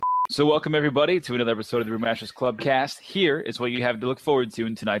So welcome everybody to another episode of the Brewmasters Clubcast. Here is what you have to look forward to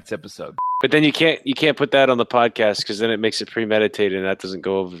in tonight's episode. But then you can't put that on the podcast because then it makes it premeditated and that doesn't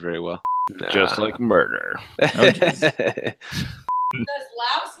go over very well. Just like murder. Does Louse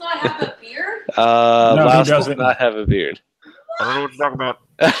not have a beard? No, Louse he does doesn't. not have a beard. I don't know what you're talking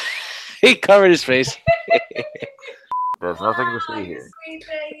about. He covered his face. There's nothing to see here. Sweet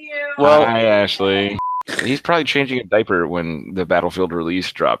thing, you. Well- Hi, Ashley. He's probably changing a diaper when the Battlefield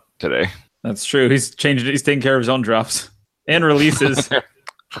release dropped today. That's true. He's taking care of his own drops and releases.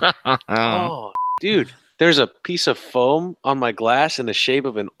 Oh, dude, there's a piece of foam on my glass in the shape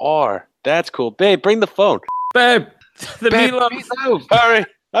of an R. That's cool. Babe, bring the phone. Babe, the Babe, meatloaf.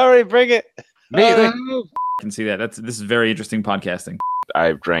 Hurry, bring it. I can see that. This is very interesting podcasting.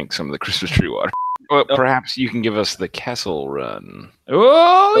 I've drank some of the Christmas tree water. Well, perhaps you can give us the Kessel run.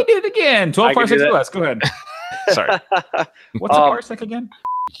 Oh, we did it again. 12 I can do parsecs that. less. Go ahead. Sorry. What's a parsec again?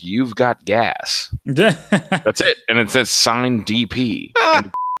 You've got gas. That's it. And it says signed DP.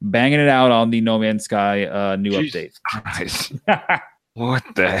 Banging it out on the No Man's Sky new Jesus Christ. What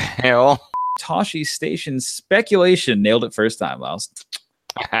the hell? Toshi Station speculation. Nailed it first time, Louse.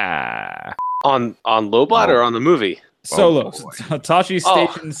 On Lobot or on the movie? Solo. boy. Tashi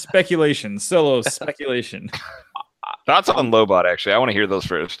Station speculation. Solo speculation. Thoughts on Lobot, actually. I want to hear those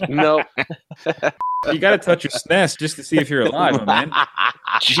first. No. You got to touch your SNES just to see if you're alive, my man.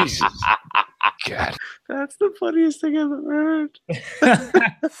 Jesus. God. That's the funniest thing I've ever heard.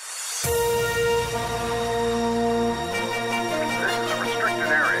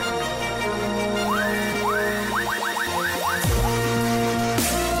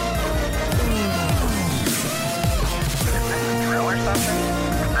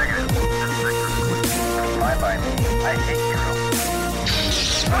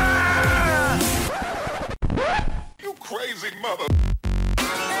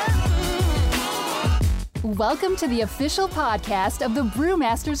 Welcome to the official podcast of the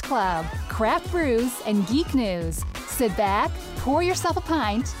Brewmasters Club, craft brews and geek news. Sit back, pour yourself a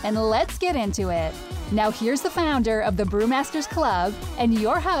pint, and let's get into it. Now here's the founder of the Brewmasters Club and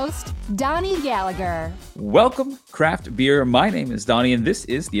your host, Donnie Gallagher. Welcome, craft beer. My name is Donnie, and this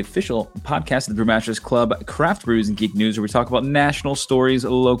is the official podcast of the Brewmasters Club, Craft Brews and Geek News, where we talk about national stories,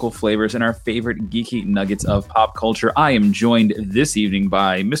 local flavors, and our favorite geeky nuggets of pop culture. I am joined this evening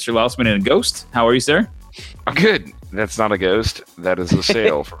by Mr. Lousman and a ghost. How are you, sir? I'm good. That's not a ghost. That is a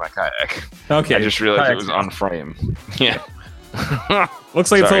sail for my kayak. Okay. I just realized Kayak it was on frame. Yeah.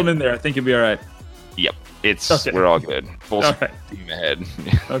 Looks like it's Sorry. holding in there. I think you'll be all right. Yep. It's Okay. We're all good. Full All right. steam ahead.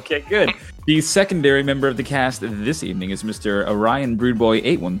 Okay, good. The secondary member of the cast this evening is Mr. Orion Broodboy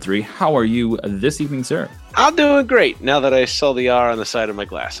 813. How are you this evening, sir? I'm doing great now that I saw the R on the side of my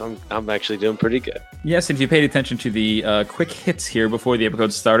glass. I'm actually doing pretty good. Yes, and if you paid attention to the quick hits here before the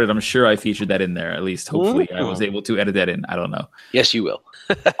episode started, I'm sure I featured that in there. At least, hopefully, I was able to edit that in. I don't know. Yes, you will.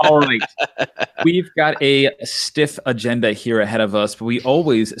 All right. We've got a stiff agenda here ahead of us, but we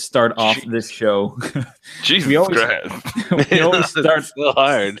always start off this show. Jesus We always- Christ. we always start so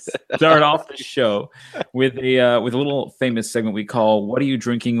hard. off the show with a little famous segment we call "What are you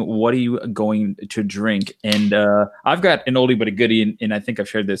drinking? What are you going to drink?" And I've got an oldie but a goodie, and I think I've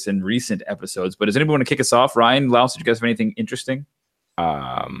shared this in recent episodes. But does anyone want to kick us off? Ryan, Louse, did you guys have anything interesting?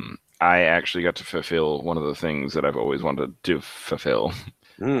 I actually got to fulfill one of the things that I've always wanted to fulfill.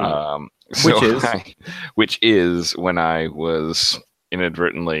 Which is when I was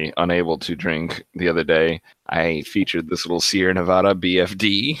inadvertently unable to drink the other day, I featured this little Sierra Nevada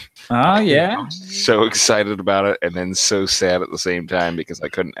BFD. Ah, yeah. So excited about it, and then so sad at the same time because I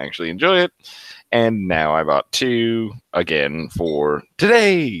couldn't actually enjoy it. And now I bought two again for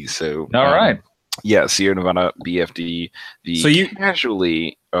today. So All right. yeah, Sierra Nevada BFD, the So you-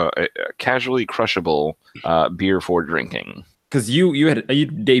 casually crushable beer for drinking. Because you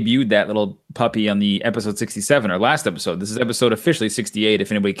debuted that little puppy on the episode 67, our last episode. This is episode officially 68.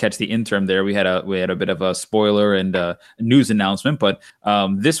 If anybody catch the interim there, we had a bit of a spoiler and a news announcement, but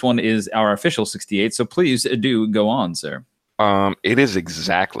this one is our official 68. So please do go on, sir. It is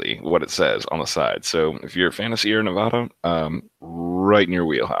exactly what it says on the side. So if you're a fan of Sierra Nevada, right in your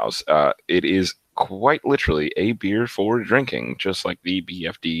wheelhouse. It is quite literally a beer for drinking, just like the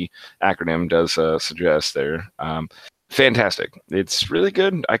BFD acronym does suggest there. Fantastic. It's really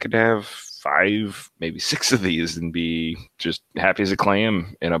good. I could have 5, maybe 6 of these and be just happy as a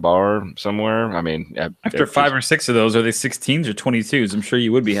clam in a bar somewhere. I mean, After 5 or 6 of those, are they 16s or 22s? I'm sure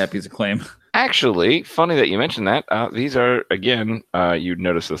you would be happy as a claim. Actually, funny that you mentioned that. These are, again, you'd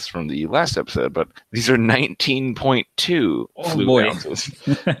notice this from the last episode, but these are 19.2 fluid ounces.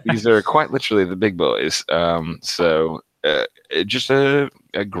 These are quite literally the big boys. So just a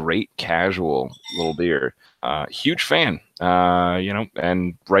a great casual little beer. Huge fan,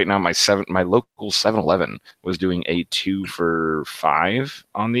 and right now my local 7-Eleven was doing a 2 for $5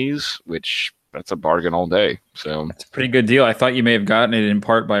 on these, which that's a bargain all day. So It's a pretty good deal. I thought you may have gotten it in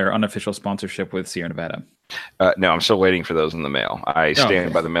part by our unofficial sponsorship with Sierra Nevada. no, I'm still waiting for those in the mail. I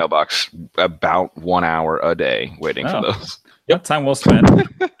stand by the mailbox about 1 hour a day waiting for those. Yep, time well spent.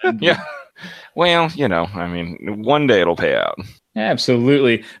 Yeah. Well, I mean, one day it'll pay out.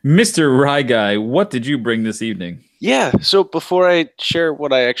 Absolutely. Mr. Rye Guy, what did you bring this evening? Yeah, so before I share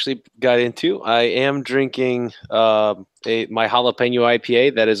what I actually got into, I am drinking my jalapeno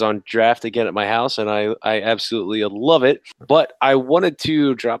IPA that is on draft again at my house, and I absolutely love it. But I wanted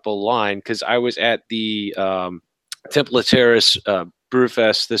to drop a line because I was at the Temple Terrace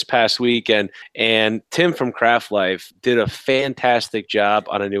Brewfest this past weekend, and Tim from Craft Life did a fantastic job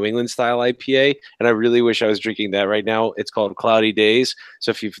on a New England style IPA, and I really wish I was drinking that right now. It's called Cloudy Days. So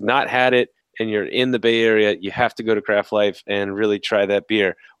if you've not had it and you're in the Bay Area, you have to go to Craft Life and really try that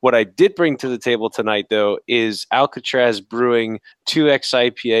beer. What I did bring to the table tonight, though, is Alcatraz Brewing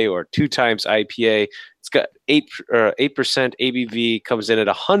 2X IPA or 2 times IPA. It's got 8% ABV, comes in at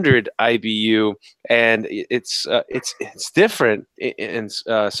 100 IBU, and it's different. And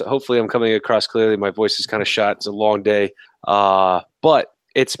so hopefully I'm coming across clearly. My voice is kind of shot. It's a long day, but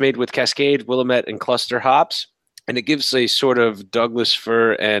it's made with Cascade, Willamette, and Cluster hops. And it gives a sort of Douglas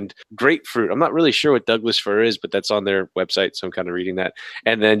fir and grapefruit. I'm not really sure what Douglas fir is, but that's on their website, so I'm kind of reading that.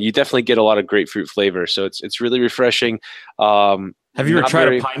 And then you definitely get a lot of grapefruit flavor, so it's really refreshing. Have you ever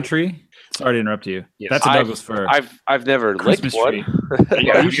tried a pine tree? Sorry to interrupt you. Yes. That's a Douglas fir. I've never Christmas licked one. tree.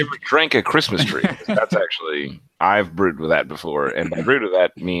 Yeah, have you ever drank a Christmas tree? That's actually, I've brewed with that before, and by brewed with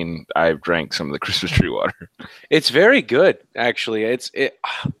that mean I've drank some of the Christmas tree water. It's very good, actually.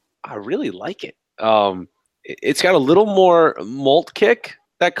 I really like it. It's got a little more malt kick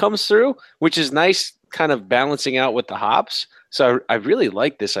that comes through, which is nice, kind of balancing out with the hops. So I really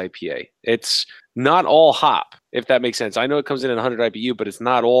like this IPA. It's not all hop, if that makes sense. I know it comes in at 100 IBU, but it's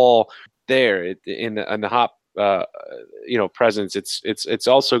not all there in the hop presence. It's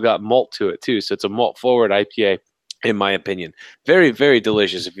also got malt to it too. So it's a malt forward IPA, in my opinion. Very, very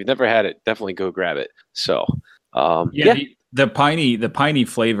delicious. If you've never had it, definitely go grab it. So The piney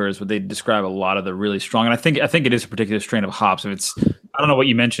flavor is what they describe a lot of the really strong, and I think it is a particular strain of hops. If it's, I don't know what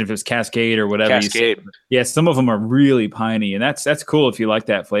you mentioned, if it's Cascade or whatever. Cascade. Yeah, some of them are really piney, and that's cool if you like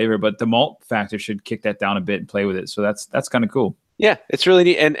that flavor. But the malt factor should kick that down a bit and play with it. So that's kind of cool. Yeah, it's really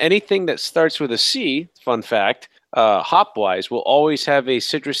neat. And anything that starts with a C, fun fact, hop-wise, will always have a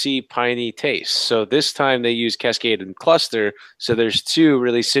citrusy, piney taste. So this time they use Cascade and Cluster, so there's 2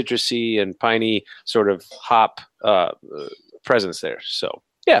 really citrusy and piney sort of hop presence there. So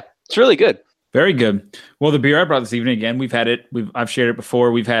yeah, it's really good. Very good. Well, the beer I brought this evening, again, we've had it. I've shared it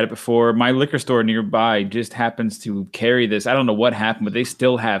before. We've had it before. My liquor store nearby just happens to carry this. I don't know what happened, but they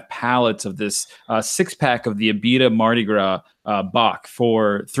still have pallets of this 6-pack of the Abita Mardi Gras Bock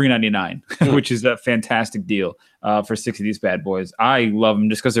for $3.99, which is a fantastic deal for 6 of these bad boys. I love them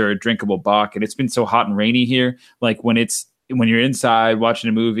just because they're a drinkable Bock, and it's been so hot and rainy here. Like when you're inside watching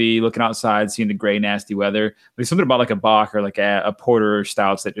a movie, looking outside, seeing the gray, nasty weather, there's something about like a Bock or like a porter or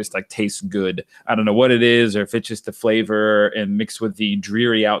stouts that just like tastes good. I don't know what it is, or if it's just the flavor and mixed with the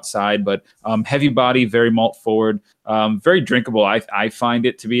dreary outside, but heavy body, very malt forward, very drinkable. I find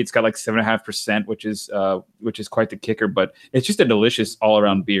it to be. It's got like 7.5%, which is quite the kicker, but it's just a delicious all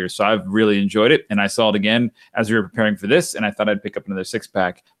around beer. So I've really enjoyed it, and I saw it again as we were preparing for this, and I thought I'd pick up another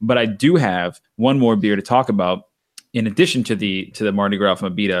 6-pack. But I do have one more beer to talk about. In addition to the Mardi Gras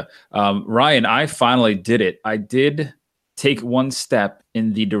from Abita, Ryan, I finally did it. I did take one step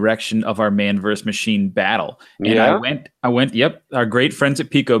in the direction of our man versus machine battle. And I went, yep, our great friends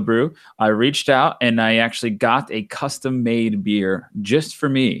at Pico Brew. I reached out and I actually got a custom made beer just for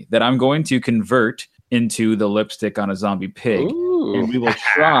me that I'm going to convert into the lipstick on a zombie pig. Ooh. And we will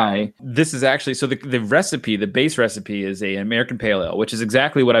try. This is actually, so the recipe, the base recipe is an American Pale Ale, which is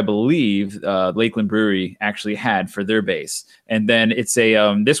exactly what I believe Lakeland Brewery actually had for their base. And then it's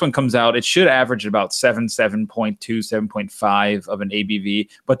this one comes out, it should average about 7.2, 7.5 of an ABV,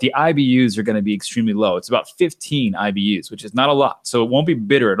 but the IBUs are going to be extremely low. It's about 15 IBUs, which is not a lot. So it won't be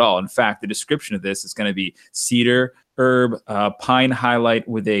bitter at all. In fact, the description of this is going to be cedar, herb, pine highlight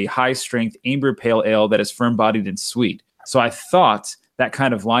with a high strength amber pale ale that is firm bodied and sweet. So I thought that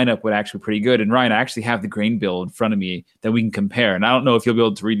kind of lineup would actually be pretty good. And Ryan, I actually have the grain bill in front of me that we can compare. And I don't know if you'll be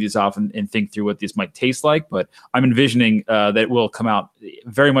able to read these off and think through what this might taste like, but I'm envisioning that it will come out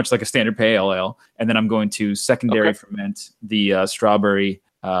very much like a standard pale ale. And then I'm going to secondary ferment the strawberry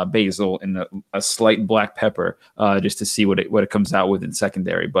basil, and a slight black pepper, just to see what it comes out with in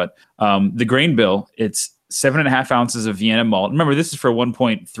secondary. But the grain bill, it's 7.5 ounces of Vienna malt. Remember, this is for a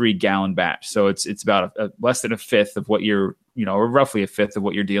 1.3 gallon batch, so it's about less than a fifth of what you're, or roughly a fifth of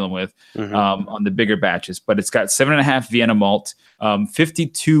what you're dealing with on the bigger batches. But it's got 7.5 Vienna malt,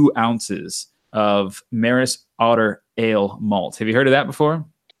 52 ounces of Maris Otter Ale malt. Have you heard of that before?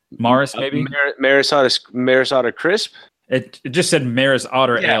 Maris, maybe? Maris Otter Crisp? It just said Maris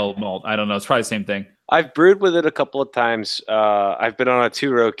Otter Ale malt. I don't know. It's probably the same thing. I've brewed with it a couple of times. I've been on a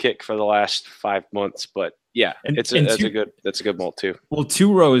 2-row kick for the last 5 months, but yeah, that's a good malt too. Well,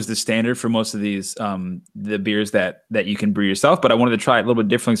 2-row is the standard for most of these the beers that you can brew yourself. But I wanted to try it a little bit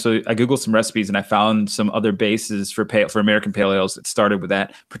differently, so I googled some recipes and I found some other bases for American pale ales that started with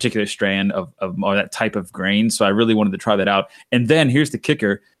that particular strand of or that type of grain. So I really wanted to try that out. And then here's the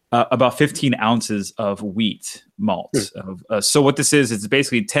kicker. About 15 ounces of wheat malt. So what this is, it's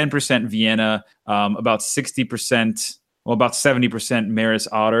basically 10% Vienna, about 60%, about 70% Maris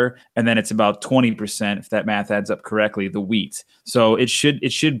Otter, and then it's about 20%, if that math adds up correctly, the wheat. So it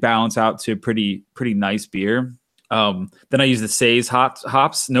should balance out to a pretty nice beer. Then I use the Say's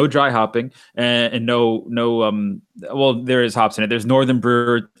hops, no dry hopping, and no. Well, there is hops in it. There's Northern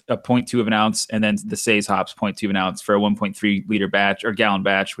Brewer, a 0.2 of an ounce, and then the Say's hops, 0.2 of an ounce for a 1.3 liter batch or gallon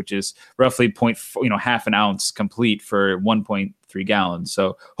batch, which is roughly half an ounce complete for 1.3 gallons.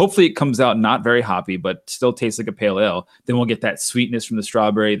 So hopefully it comes out not very hoppy, but still tastes like a pale ale. Then we'll get that sweetness from the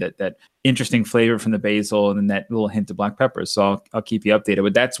strawberry, that interesting flavor from the basil, and then that little hint of black pepper. So I'll keep you updated.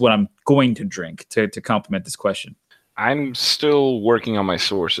 But that's what I'm going to drink to complement this question. I'm still working on my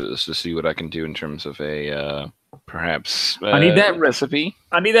sources to see what I can do in terms of a perhaps I need that recipe.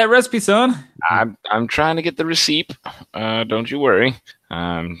 I need that recipe, son. I'm trying to get the receipt. Don't you worry.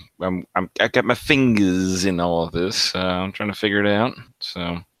 I got my fingers in all of this. I'm trying to figure it out.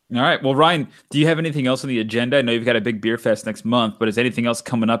 So. All right. Well, Ryan, do you have anything else on the agenda? I know you've got a big beer fest next month, but is anything else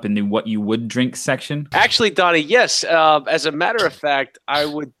coming up in the what you would drink section? Actually, Donnie, yes. As a matter of fact, I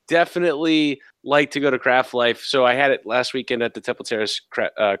would definitely like to go to Craft Life. So I had it last weekend at the Temple Terrace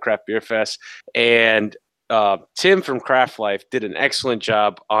Craft Beer Fest, and Tim from Craft Life did an excellent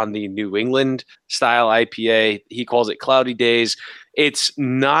job on the New England style IPA. He calls it Cloudy Days. It's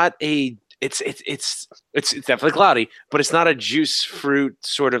not a it's definitely cloudy, but it's not a juice fruit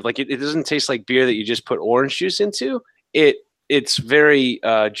sort of like it doesn't taste like beer that you just put orange juice into. It's very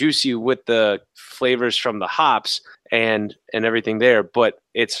juicy with the flavors from the hops and everything there, but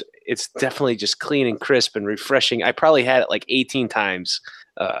it's definitely just clean and crisp and refreshing. I probably had it like 18 times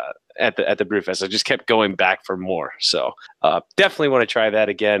at the Brewfest. I just kept going back for more. So definitely want to try that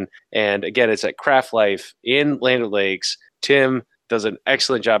again. And again, it's at Craft Life in Land O'Lakes. Tim does an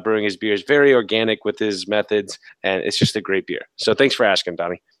excellent job brewing his beers, very organic with his methods, and it's just a great beer. So thanks for asking,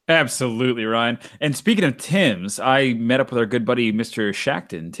 Donnie. Absolutely, Ryan. And speaking of Tim's, I met up with our good buddy, Mr.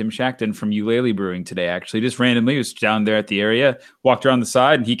 Shackton, Tim Shackton from Eulalie Brewing today, actually. Just randomly, he was down there at the area, walked around the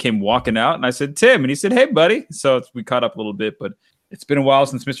side, and he came walking out, and I said, Tim, and he said, hey, buddy. So we caught up a little bit, but it's been a while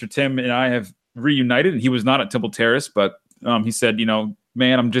since Mr. Tim and I have reunited. He was not at Temple Terrace, but he said,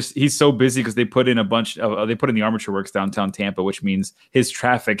 man, he's so busy because they put in they put in the Armature Works downtown Tampa, which means his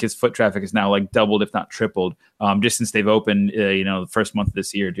foot traffic is now like doubled, if not tripled, just since they've opened, the first month of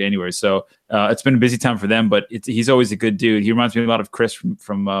this year, January. So it's been a busy time for them, but he's always a good dude. He reminds me a lot of Chris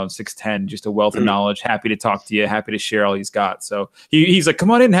from 610, just a wealth of knowledge, happy to talk to you, happy to share all he's got. So he's like, come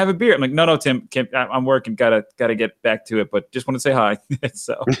on in and have a beer. I'm like, no, Tim, I'm working, gotta get back to it, but just want to say hi.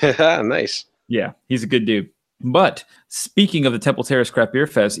 So nice. Yeah, he's a good dude. But speaking of the Temple Terrace Craft Beer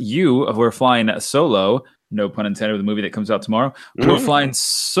Fest, we're flying solo, no pun intended, with the movie that comes out tomorrow. We're flying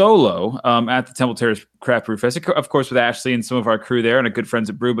solo at the Temple Terrace Craft Brew Fest, of course, with Ashley and some of our crew there and our good friends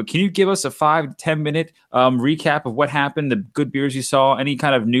at Brew. But can you give us a 5 to 10 minute recap of what happened, the good beers you saw, any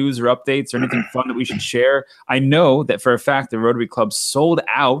kind of news or updates or anything fun that we should share? I know that for a fact the Rotary Club sold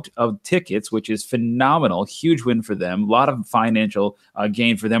out of tickets, which is phenomenal. Huge win for them. A lot of financial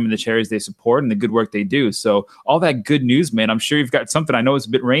gain for them and the charities they support and the good work they do. So all that good news, man. I'm sure you've got something. I know it's a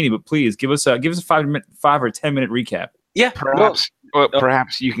bit rainy, but please give us a 5 or 10 minute recap. Yeah,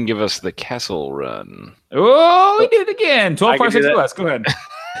 Perhaps you can give us the Kessel run. Oh, we did it again. 12 parsecs or less. Go ahead.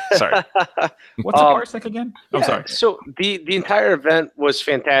 Sorry. What's a parsec again? I'm sorry. So the entire event was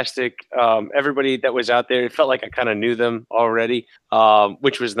fantastic. Everybody that was out there, it felt like I kind of knew them already,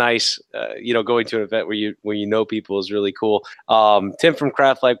 which was nice. Going to an event where you know people is really cool. Tim from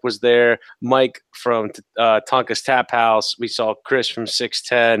Craft Life was there. Mike from Tonka's Tap House. We saw Chris from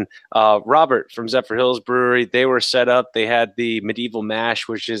 610. Robert from Zephyr Hills Brewery. They were set up. They had the Medieval Mash,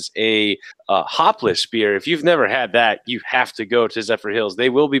 which is a hopless beer. If you've never had that, you have to go to Zephyr Hills. They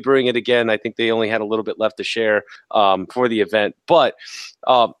will be brewing it again. I think they only had a little bit left to share for the event, but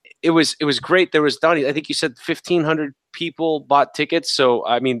it was great. There was, Donnie, I think you said 1,500 people bought tickets. So,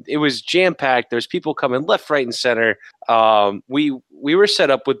 I mean, it was jam packed. There's people coming left, right, and center. We were set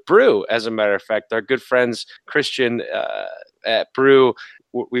up with Brew, as a matter of fact. Our good friends, Christian at Brew,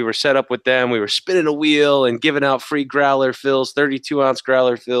 we were set up with them. We were spinning a wheel and giving out free growler fills, 32-ounce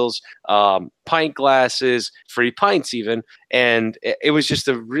growler fills, pint glasses, free pints even. And it was just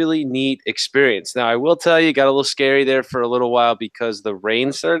a really neat experience. Now, I will tell you, it got a little scary there for a little while because the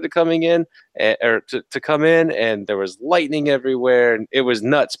rain started coming in, to come in, and there was lightning everywhere, and it was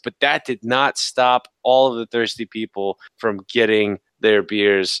nuts. But that did not stop all of the thirsty people from getting their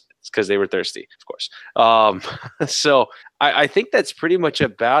beers because they were thirsty, of course. So I think that's pretty much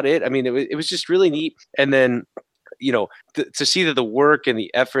about it. I mean, it was just really neat. And then, to see that the work and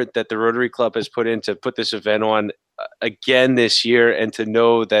the effort that the Rotary Club has put in to put this event on again this year, and to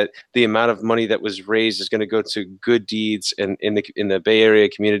know that the amount of money that was raised is going to go to good deeds in the Bay Area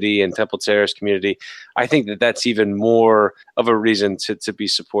community and Temple Terrace community, I think that that's even more of a reason to be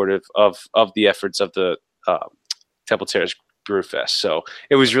supportive of the efforts of the Temple Terrace Brewfest. So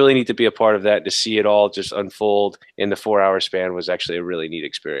it was really neat to be a part of that. To see it all just unfold in the 4-hour span was actually a really neat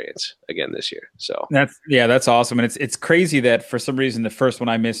experience again this year. So that's awesome. And it's crazy that for some reason the first one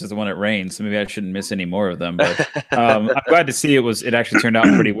I missed is the one it rained. So maybe I shouldn't miss any more of them. But I'm glad to see it actually turned out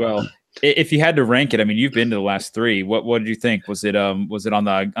pretty well. If you had to rank it, I mean, you've been to the last three. What did you think? Was it on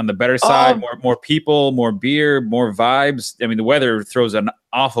the better side? More people, more beer, more vibes? I mean, the weather throws an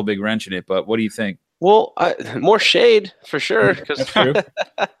awful big wrench in it. But what do you think? Well, more shade for sure. That's true.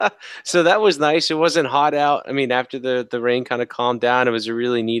 So that was nice. It wasn't hot out. I mean, after the rain kind of calmed down, it was a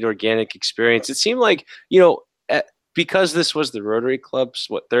really neat organic experience. It seemed like, because this was the Rotary Club's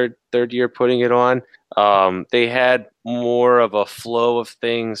third year putting it on, they had more of a flow of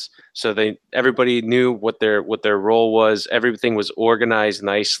things. So everybody knew what their role was. Everything was organized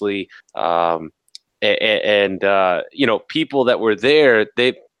nicely. And people that were there,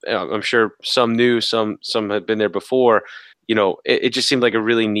 I'm sure some knew, some had been there before. It just seemed like a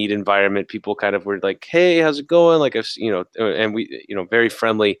really neat environment. People kind of were like, "Hey, how's it going?" Like, and we, very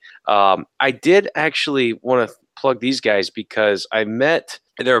friendly. I did actually want to plug these guys because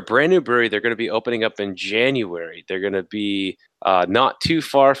they're a brand new brewery. They're going to be opening up in January. They're going to be not too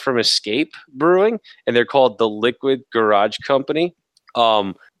far from Escape Brewing, and they're called the Liquid Garage Company.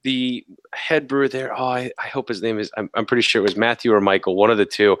 The head brewer there, I hope his name is, I'm pretty sure it was Matthew or Michael, one of the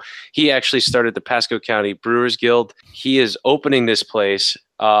two. He actually started the Pasco County Brewers Guild. He is opening this place.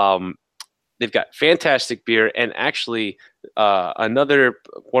 They've got fantastic beer, and actually another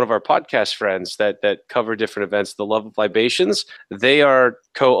one of our podcast friends that cover different events, the Love of Libations, they are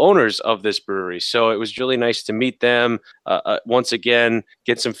co-owners of this brewery. So it was really nice to meet them. Once again,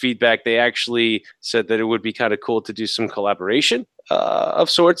 get some feedback. They actually said that it would be kind of cool to do some collaboration of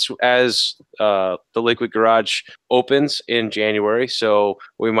sorts as the Liquid Garage opens in January. So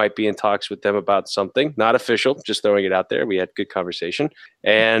we might be in talks with them about something. Not official, just throwing it out there. We had good conversation.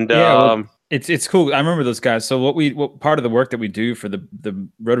 And it's cool. I remember those guys. So what part of the work that we do for the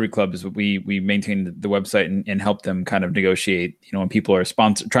Rotary Club is we maintain the website and help them kind of negotiate, when people are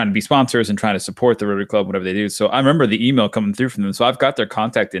trying to be sponsors and trying to support the Rotary Club, whatever they do. So I remember the email coming through from them. So I've got their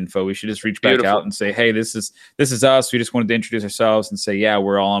contact info. We should just reach back out and say, hey, this is us. We just wanted to introduce ourselves and say, yeah,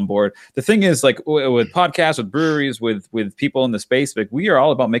 we're all on board. The thing is, like with podcasts, with breweries, with people in the space, like we are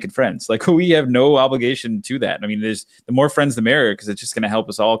all about making friends. Like we have no obligation to that. I mean, the more friends, the merrier, because it's just going to help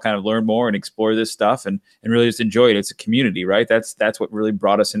us all kind of learn more and explore this stuff and really just enjoy it. It's a community, right? That's what really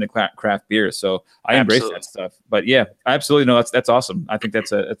brought us into craft beer. So I embrace that stuff. But yeah, I absolutely know that's awesome. I think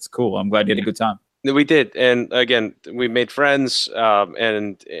that's cool. I'm glad you had a good time. We did, and again, we made friends,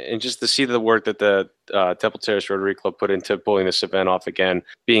 and just to see the work that the Temple Terrace Rotary Club put into pulling this event off again,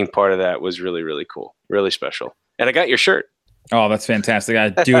 being part of that was really, really cool, really special. And I got your shirt. Oh, that's fantastic. I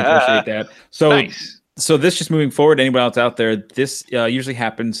do appreciate that. So. Nice. So this just moving forward, anybody else out there, this usually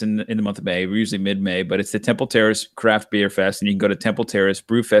happens in the month of May. We're usually mid-May, but it's the Temple Terrace Craft Beer Fest, and you can go to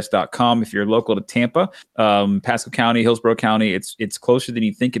templeterracebrewfest.com if you're local to Tampa, Pasco County, Hillsborough County. It's closer than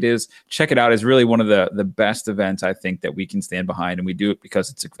you think it is. Check it out. It's really one of the best events I think that we can stand behind, and we do it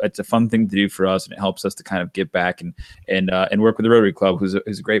because it's a fun thing to do for us, and it helps us to kind of give back and work with the Rotary Club, who's a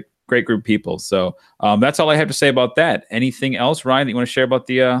great group of people. So that's all I have to say about that. Anything else, Ryan, that you want to share about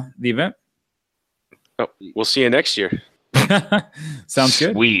the event? Oh, we'll see you next year. Sounds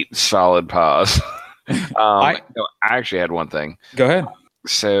good. Sweet, solid pause. I actually had one thing. Go ahead.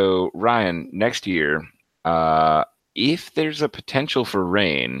 So, Ryan, next year, if there's a potential for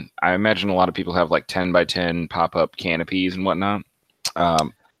rain, I imagine a lot of people have like 10 by 10 pop-up canopies and whatnot.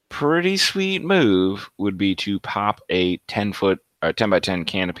 Pretty sweet move would be to pop a 10 by 10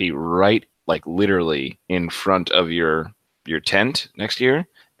 canopy right, like literally in front of your tent next year,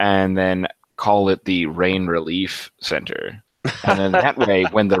 and then call it the Rain Relief Center. And then that way,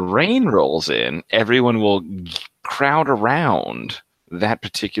 when the rain rolls in, everyone will crowd around that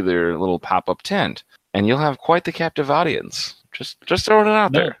particular little pop-up tent, and you'll have quite the captive audience. Just throwing it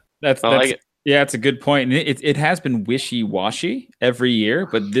out there. That's like it. Yeah, it's a good point. And it has been wishy-washy every year,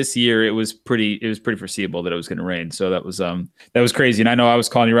 but this year it was pretty foreseeable that it was going to rain. So that was crazy. And I know I was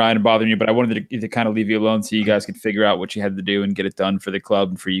calling you, Ryan, and bothering you, but I wanted to kind of leave you alone so you guys could figure out what you had to do and get it done for the club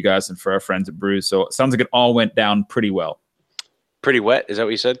and for you guys and for our friends at Brews. So it sounds like it all went down pretty well. Pretty wet? Is that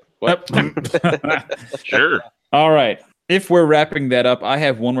what you said? What? Sure. All right. If we're wrapping that up, I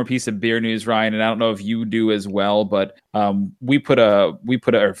have one more piece of beer news, Ryan, and I don't know if you do as well, but we put a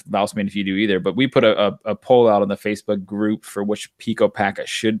or Valsman if you do either, but we put a poll out on the Facebook group for which Pico pack I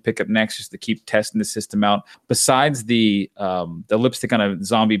should pick up next, just to keep testing the system out. Besides the lipstick on a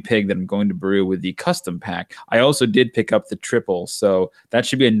zombie pig that I'm going to brew with the custom pack, I also did pick up the triple, so that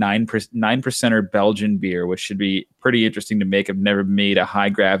should be a 9%er Belgian beer, which should be pretty interesting to make. I've never made a high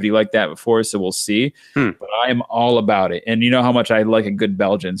gravity like that before, so we'll see. But I am all about it, and you know how much I like a good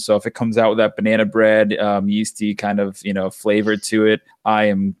Belgian. So if it comes out with that banana bread, yeasty kind of flavor to it, I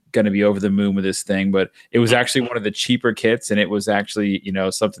am going to be over the moon with this thing. But it was actually one of the cheaper kits, and it was actually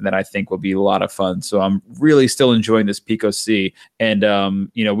something that I think will be a lot of fun. So I'm really still enjoying this Pico C. And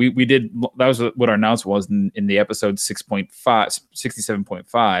we did, that was what our announcement was in the episode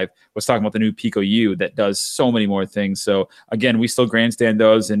 67.5 was talking about the new Pico U that does so many more things. So again, we still grandstand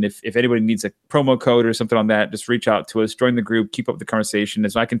those, and if anybody needs a promo code or something on that, just reach out to us, join the group, keep up the conversation.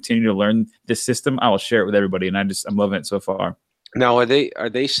 As I continue to learn this system, I will share it with everybody, and I'm loving it so far. Now, are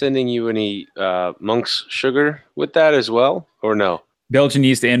they sending you any monk's sugar with that as well, or no? Belgian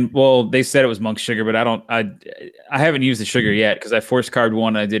yeast, and well, they said it was monk's sugar, but I haven't used the sugar yet because I forced carbed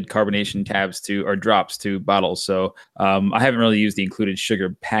one. I did carbonation drops to bottles, so I haven't really used the included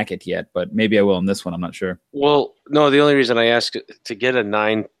sugar packet yet, but maybe I will in this one. I'm not sure. Well, no, the only reason I ask to get a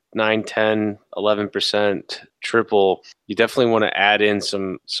 9, 10, 11% triple, you definitely want to add in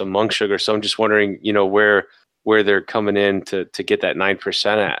some monk sugar. So I'm just wondering, where they're coming in to get that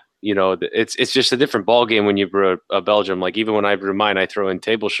 9% at. It's just a different ball game when you brew a Belgium. Like even when I brew mine, I throw in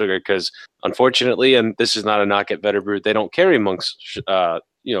table sugar because unfortunately, and this is not a knock at Better Brew, they don't carry monk's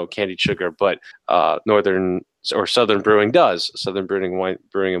candied sugar, but Northern or Southern Brewing does. Southern Brewing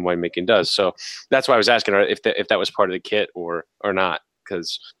and Winemaking does. So that's why I was asking if that was part of the kit or not,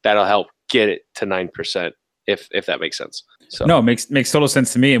 because that'll help get it to 9%. If that makes sense. So no, it makes total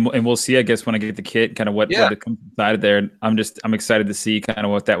sense to me, and we'll see. I guess when I get the kit, kind of what comes inside of there. I'm excited to see kind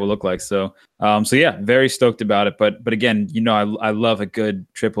of what that will look like. So yeah, very stoked about it. But again, I love a good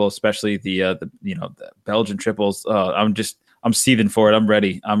triple, especially the Belgian triples. I'm seething for it. I'm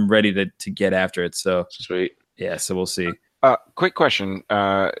ready to get after it. So sweet. Yeah. So we'll see. Quick question.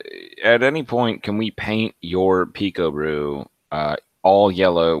 At any point, can we paint your Pico brew all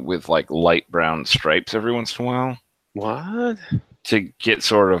yellow with like light brown stripes every once in a while? What? To get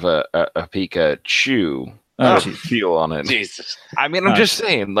sort of a Pikachu feel on it. Jesus. I mean, I'm just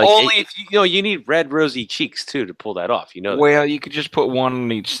saying. Like, only if you need red rosy cheeks too to pull that off. Well, you could just put one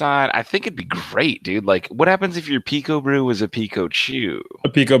on each side. I think it'd be great, dude. Like, what happens if your Pico brew was a Pikachu? A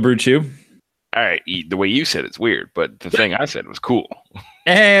Pico brew chew? All right, the way you said it's weird, but the thing I said was cool.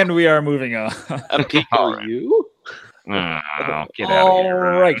 And we are moving on. A Pico right. you? Oh, get out of here.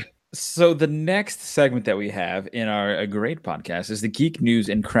 All right. So the next segment that we have in our great podcast is the Geek News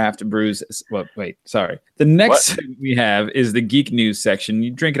and Craft Brews. Well, wait, sorry. The next segment we have is the Geek News section.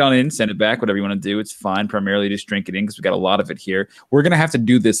 You drink it on in, send it back, whatever you want to do. It's fine. Primarily just drink it in because we got a lot of it here. We're going to have to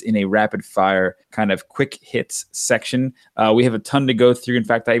do this in a rapid fire kind of quick hits section. We have a ton to go through. In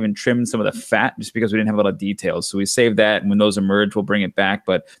fact, I even trimmed some of the fat just because we didn't have a lot of details. So we saved that. And when those emerge, we'll bring it back.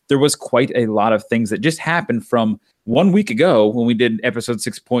 But there was quite a lot of things that just happened from 1 week ago when we did episode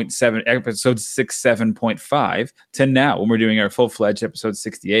 6.7, episode 67.5 to now when we're doing our full-fledged episode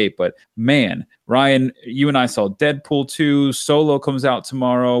 68. But man, Ryan, you and I saw Deadpool 2. Solo comes out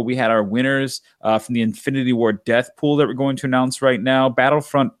tomorrow. We had our winners from the Infinity War Deathpool that we're going to announce right now.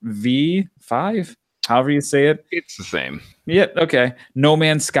 Battlefront V5, however you say it. It's the same. Yeah, okay. No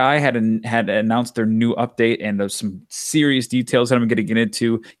Man's Sky had announced their new update, and there's some serious details that I'm going to get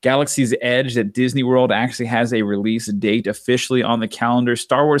into. Galaxy's Edge at Disney World actually has a release date officially on the calendar.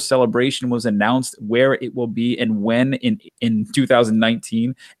 Star Wars Celebration was announced where it will be and when in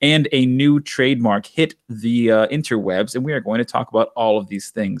 2019, and a new trademark hit the interwebs, and we are going to talk about all of these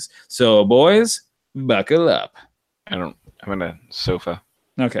things. So, boys, buckle up. I'm in a sofa.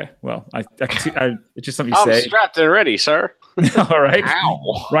 Okay, well, I can see. It's just something you I'm say. strapped and ready, sir. All right.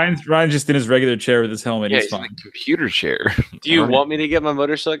 Ow. Ryan's just in his regular chair with his helmet. Yeah, He's he's in fine. a computer chair. Do you want me to get my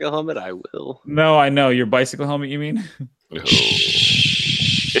motorcycle helmet? I will. No, I know your bicycle helmet. You mean?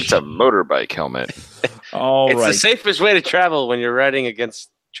 It's a motorbike helmet. All It's right. the safest way to travel when you're riding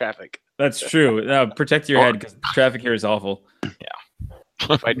against traffic. That's true. Protect your head because traffic here is awful.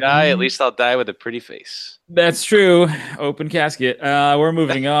 If I die, at least I'll die with a pretty face. That's true. Open casket. We're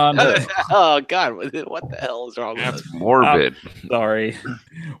moving on. Oh God, what the hell is wrong with us? That's morbid. Sorry.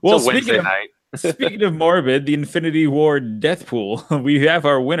 Well, It's a Wednesday night. speaking of morbid, the Infinity War Deathpool, we have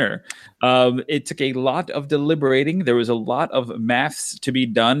our winner. It took a lot of deliberating. There was a lot of maths to be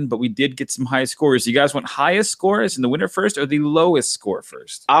done, but we did get some high scores. You guys want highest score as in the winner first or the lowest score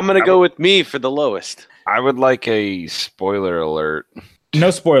first? I'm gonna go with me for the lowest. I would like a spoiler alert. No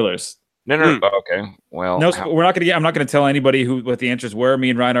spoilers. No. Okay. Well, No, we're not going to get. I'm not going to tell anybody what the answers were. Me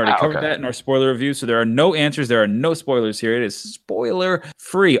and Ryan already covered okay. that in our spoiler review. So there are no answers. There are no spoilers here. It is spoiler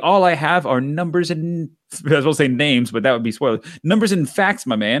free. All I have are numbers and I was going to say names, but that would be spoilers. Numbers and facts,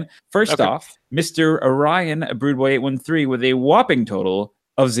 my man. First off, Mr. Ryan Broodboy813 with a whopping total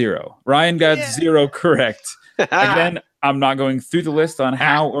of 0. Ryan got 0 correct. Again, I'm not going through the list on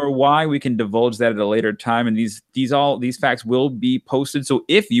how or why. We can divulge that at a later time, and these facts will be posted. So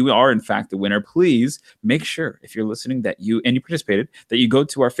if you are in fact the winner, please make sure if you're listening that you participated, that you go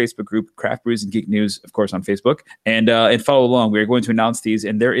to our Facebook group, Craft Brews and Geek News, of course, on Facebook, and follow along. We are going to announce these,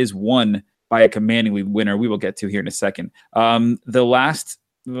 and there is one by a commanding lead winner we will get to here in a second.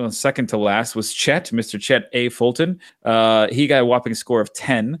 Second to last was Chet, Mr. Chet A. Fulton. He got a whopping score of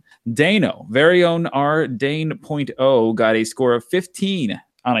 10. Dano, very own R. Dane.0, got a score of 15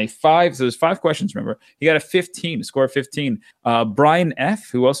 on a 5. So there's 5 questions, remember. He got a score of 15. Brian F.,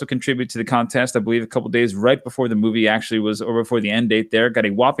 who also contributed to the contest, I believe, a couple days right before the movie actually was, or before the end date there, got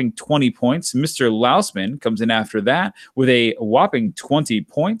a whopping 20 points. Mr. Lausman comes in after that with a whopping 20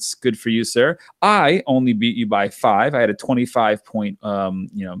 points. Good for you, sir. I only beat you by 5. I had a 25-point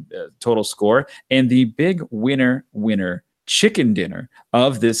total score. And the big winner, chicken dinner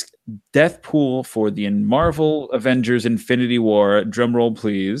of this Deathpool for the Marvel Avengers Infinity War. Drum roll,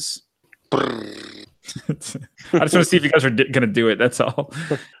 please. I just want to see if you guys are going to do it. That's all.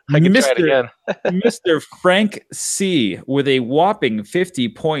 I can try it again. Mr. Frank C. with a whopping 50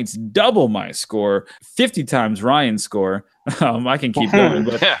 points, double my score, 50 times Ryan's score. I can keep going,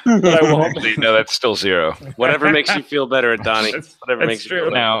 but I won't. Actually, no, that's still 0. Whatever makes you feel better, Donnie. Whatever makes you feel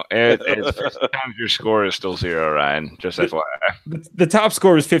better. Now, it's first time your score is still 0, Ryan. Just FYI. The top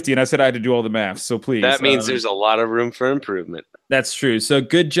score is 50, and I said I had to do all the math, so please. That means there's a lot of room for improvement. That's true. So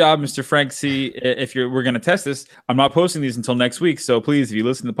good job, Mr. Frank C. If we're going to test this, I'm not posting these until next week. So please, if you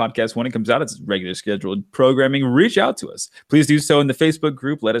listen to the podcast when it comes out, it's regular scheduled programming. Reach out to us. Please do so in the Facebook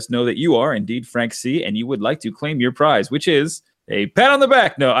group. Let us know that you are indeed Frank C. and you would like to claim your prize, which is a pat on the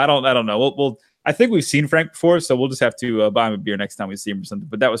back. No, I don't know. We'll I think we've seen Frank before, so we'll just have to buy him a beer next time we see him or something.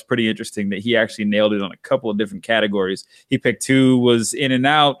 But that was pretty interesting that he actually nailed it on a couple of different categories. He picked who was in and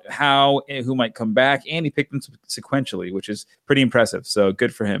out, who might come back, and he picked them sequentially, which is pretty impressive. So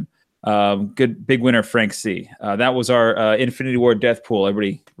good for him. Good big winner, Frank C. That was our Infinity War Deathpool.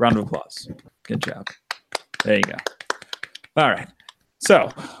 Everybody, round of applause. Good job. There you go. All right.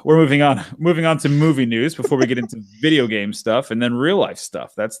 So we're moving on to movie news before we get into video game stuff and then real life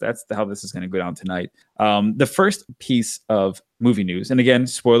stuff. That's how this is going to go down tonight. The first piece of movie news, and again,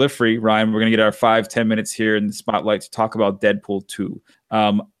 spoiler free, Ryan, we're going to get our 5-10 minutes here in the spotlight to talk about Deadpool 2.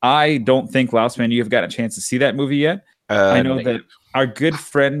 I don't think Lausman, you have gotten a chance to see that movie yet. I know that our good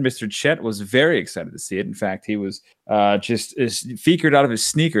friend Mr. Chet was very excited to see it. In fact, he was just featured out of his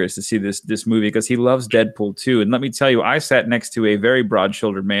sneakers to see this movie because he loves Deadpool too. And let me tell you, I sat next to a very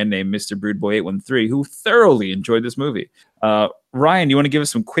broad-shouldered man named Mr. Broodboy813 who thoroughly enjoyed this movie. Ryan, you want to give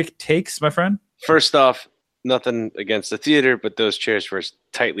us some quick takes, my friend? First off, nothing against the theater, but those chairs were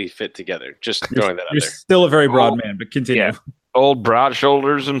tightly fit together. Just throwing that out You're there. still a very broad man, but continue. Yeah. Old Broad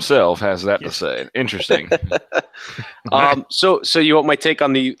Shoulders himself has that to say. Interesting. So you want my take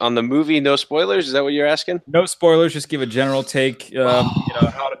on the movie? No spoilers. Is that what you're asking? No spoilers. Just give a general take.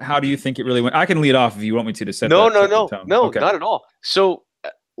 How do you think it really went? I can lead off if you want me to set. No, Okay. not at all. So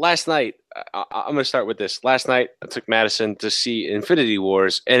last night, I'm going to start with this. Last night, I took Madison to see Infinity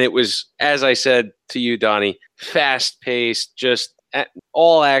Wars, and it was, as I said to you, Donnie, fast-paced, just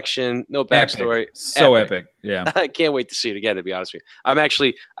all action, no backstory. Epic. So epic. Yeah. I can't wait to see it again, to be honest with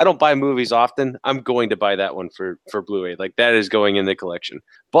you. I don't buy movies often. I'm going to buy that one for Blu-ray. Like, that is going in the collection.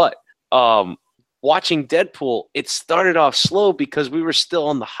 But watching Deadpool, it started off slow because we were still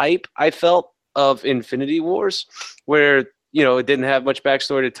on the hype, I felt, of Infinity Wars, where, it didn't have much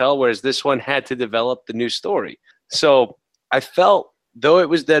backstory to tell, whereas this one had to develop the new story. So I felt, though it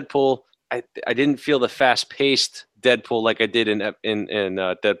was Deadpool, I didn't feel the fast-paced Deadpool like I did in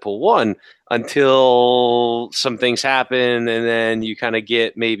Deadpool 1 until some things happen, and then you kind of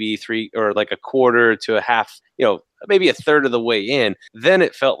get maybe three or like a quarter to a half, maybe a third of the way in. Then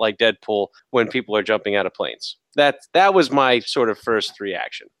it felt like Deadpool when people are jumping out of planes. That was my sort of first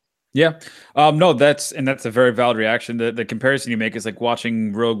reaction. Yeah. No, that's a very valid reaction. The comparison you make is like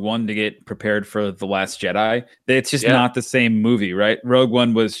watching Rogue One to get prepared for The Last Jedi. It's just not the same movie, right? Rogue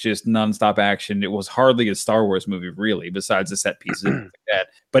One was just nonstop action. It was hardly a Star Wars movie, really, besides the set pieces and things like that.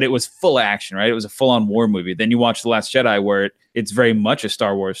 But it was full action, right? It was a full-on war movie. Then you watch The Last Jedi, where it's very much a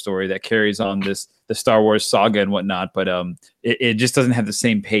Star Wars story that carries on the Star Wars saga and whatnot, but it just doesn't have the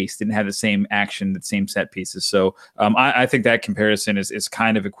same pace, didn't have the same action, the same set pieces. So I think that comparison is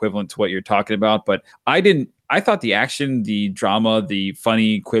kind of equivalent to what you're talking about. But I thought the action, the drama, the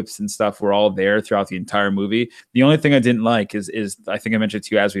funny quips and stuff were all there throughout the entire movie. The only thing I didn't like is I think I mentioned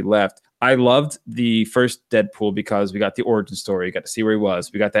to you as we left, I loved the first Deadpool because we got the origin story. We got to see where he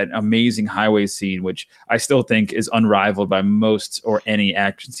was. We got that amazing highway scene, which I still think is unrivaled by most or any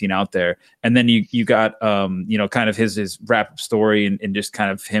action scene out there. And then you got, kind of his wrap-up story and just kind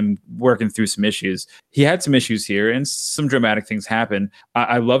of him working through some issues. He had some issues here and some dramatic things happen.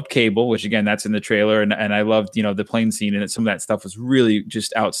 I loved Cable, which again, that's in the trailer. And I loved, the plane scene, and some of that stuff was really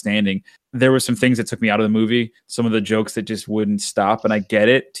just outstanding. There were some things that took me out of the movie, some of the jokes that just wouldn't stop. And I get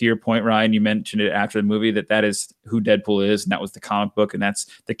it. To your point, Ryan, you mentioned it after the movie that is who Deadpool is. And that was the comic book. And that's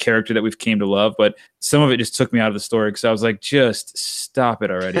the character that we've came to love. But some of it just took me out of the story because I was like, just stop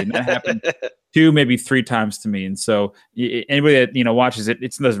it already. And that happened 2, maybe 3 times to me. And so anybody that, watches it,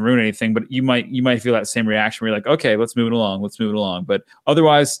 it doesn't ruin anything, but you might feel that same reaction where you're like, okay, let's move it along. But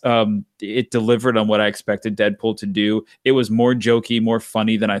otherwise, it delivered on what I expected Deadpool to do. It was more jokey, more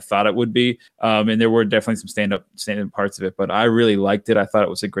funny than I thought it would be. And there were definitely some stand-up parts of it, but I really liked it. I thought it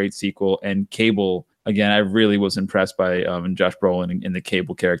was a great sequel. And Cable, again, I really was impressed by Josh Brolin in the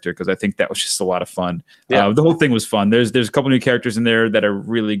Cable character because I think that was just a lot of fun. Yeah. The whole thing was fun. There's a couple new characters in there that are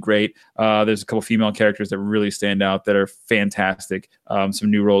really great. There's a couple female characters that really stand out that are fantastic. Some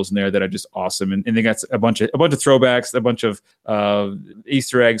new roles in there that are just awesome, and they got a bunch of throwbacks, a bunch of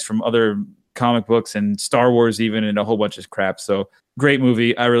Easter eggs from other comic books and Star Wars even, and a whole bunch of crap. So great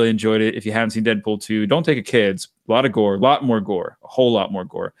movie. I really enjoyed it. If you haven't seen Deadpool 2, don't take a kids. A lot of gore, a lot more gore, a whole lot more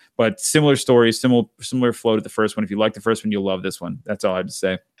gore. But similar stories, similar flow to the first one. If you like the first one, you'll love this one. That's all I had to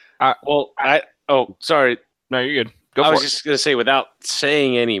say. Sorry. No, you're good. Go for it. I was just going to say, without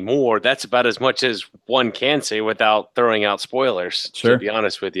saying any more, that's about as much as one can say without throwing out spoilers, Sure. to be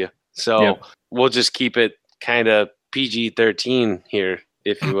honest with you. So We'll just keep it kind of PG-13 here,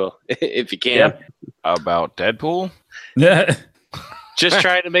 if you will, if you can. Yeah. About Deadpool? Yeah. Just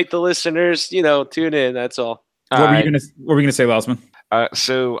trying to make the listeners, tune in. That's all. What were you gonna say, Lausman?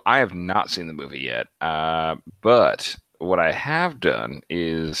 So I have not seen the movie yet, but what I have done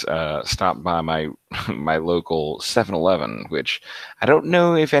is stop by my local 7-Eleven, which I don't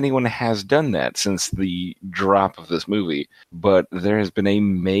know if anyone has done that since the drop of this movie, but there has been a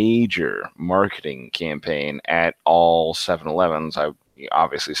major marketing campaign at all 7-Elevens.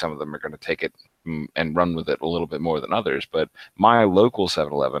 Obviously, some of them are going to take it and run with it a little bit more than others, but my local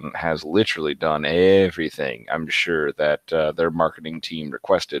 7-Eleven has literally done everything I'm sure that their marketing team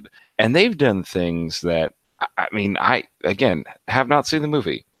requested, and they've done things that I again have not seen the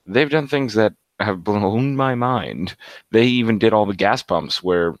movie. They've done things that have blown my mind. They even did all the gas pumps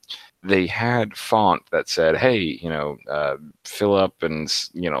where they had font that said, "Hey, fill up and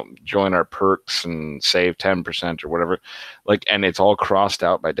join our perks and save 10% or whatever." Like, and it's all crossed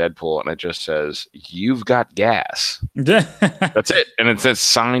out by Deadpool, and it just says, "You've got gas." That's it, and it says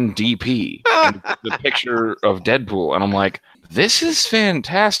 "signed DP" and the picture of Deadpool, and I'm like, "This is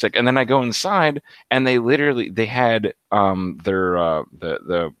fantastic." And then I go inside, and they had their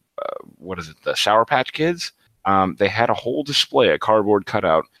what is it, the Sour Patch Kids. They had a whole display, a cardboard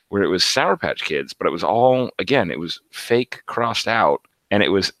cutout, where it was Sour Patch Kids, but it was all, again, it was fake crossed out, and it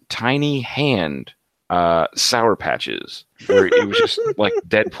was tiny hand Sour Patches, where it was just like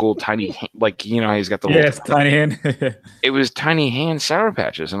Deadpool, tiny, like, he's got the yes, tiny hand. it was tiny hand Sour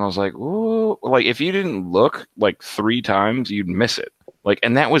Patches, and I was like, "Ooh!" Like, if you didn't look like 3 times, you'd miss it. Like,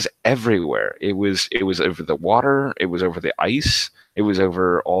 and that was everywhere. It was over the water, it was over the ice, it was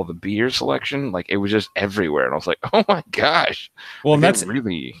over all the beer selection. Like, it was just everywhere, and I was like, "Oh my gosh!" Well, Like, they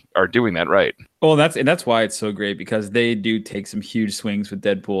really are doing that right. Well, that's why it's so great, because they do take some huge swings with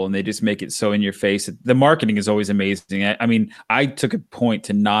Deadpool, and they just make it so in your face. The marketing is always amazing. I mean, I took a point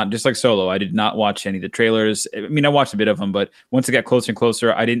to not, just like Solo, I did not watch any of the trailers. I mean, I watched a bit of them, but once it got closer and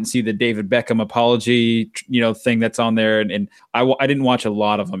closer, I didn't see the David Beckham apology, thing that's on there, and I didn't watch a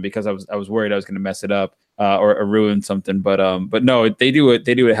lot of them because I was worried I was going to mess it up. Or ruin something, but no, they do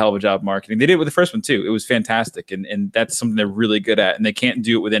a hell of a job marketing. They did it with the first one too. It was fantastic, and that's something they're really good at. And they can't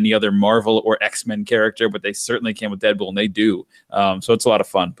do it with any other Marvel or X-Men character, but they certainly can with Deadpool, and they do. So it's a lot of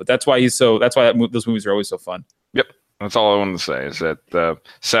fun. But that's why those movies are always so fun. Yep, that's all I wanted to say. Is that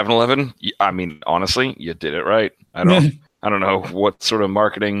 7-Eleven? I mean, honestly, you did it right. I don't know what sort of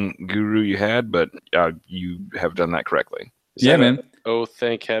marketing guru you had, but you have done that correctly. Yeah, man. Oh,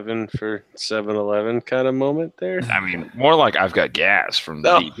 thank heaven for 7-Eleven kind of moment there. I mean, more like I've got gas from the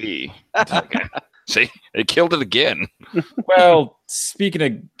DP. See, they killed it again. Well, speaking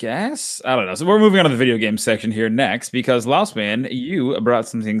of gas, I don't know. So we're moving on to the video game section here next, because Lausman, you brought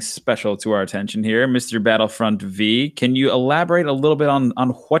something special to our attention here, Mr. Battlefront V. Can you elaborate a little bit on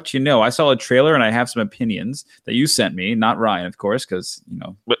what you know? I saw a trailer and I have some opinions that you sent me, not Ryan, of course, because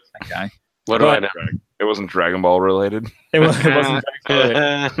that guy. What do I know? It wasn't Dragon Ball related. It wasn't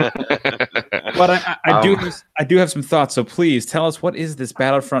but I do have some thoughts. So please tell us, what is this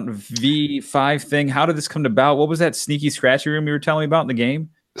Battlefront V5 thing? How did this come about? What was that sneaky scratchy room you were telling me about in the game?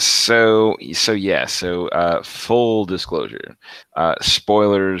 So full disclosure,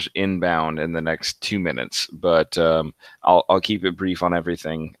 spoilers inbound in the next 2 minutes, but I'll keep it brief on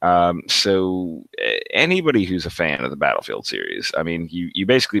everything. So anybody who's a fan of the Battlefield series, I mean, you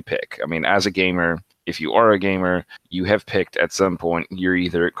basically pick. I mean, as a gamer, if you are a gamer, you have picked at some point, you're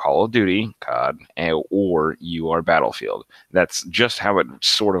either Call of Duty, COD, or you are Battlefield. That's just how it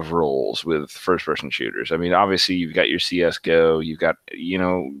sort of rolls with first-person shooters. I mean, obviously, you've got your CSGO, you've got,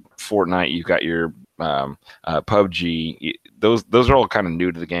 Fortnite, you've got your PUBG. Those are all kind of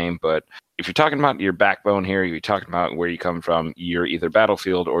new to the game, but if you're talking about your backbone here, you're talking about where you come from, you're either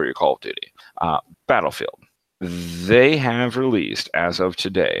Battlefield or you're Call of Duty. Battlefield. They have released, as of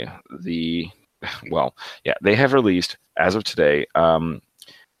today, they have released, as of today,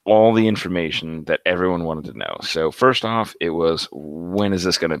 all the information that everyone wanted to know. So first off, it was, when is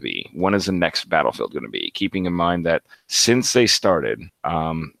this going to be? When is the next Battlefield going to be? Keeping in mind that since they started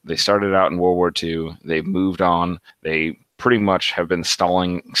out in World War II, they've moved on. They pretty much have been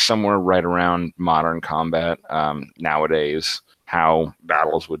stalling somewhere right around modern combat nowadays, how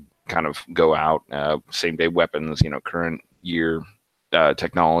battles would kind of go out, same-day weapons, current year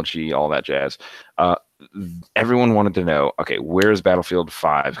technology, all that jazz. Everyone wanted to know, okay, where is Battlefield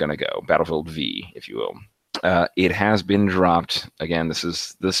 5 going to go? Battlefield V, if you will. It has been dropped. Again, this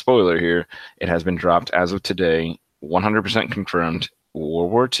is the spoiler here. It has been dropped as of today, 100% confirmed,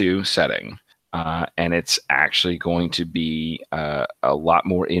 World War II setting. And it's actually going to be a lot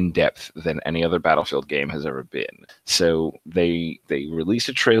more in-depth than any other Battlefield game has ever been. So they released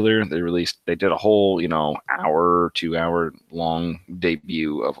a trailer. They did a whole, hour, 2 hour long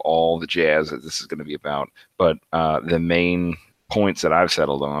debut of all the jazz that this is going to be about. But the main points that I've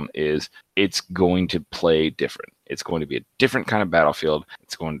settled on is it's going to play different. It's going to be a different kind of Battlefield.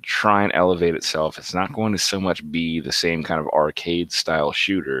 It's going to try and elevate itself. It's not going to so much be the same kind of arcade style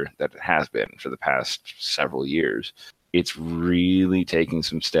shooter that it has been for the past several years. It's really taking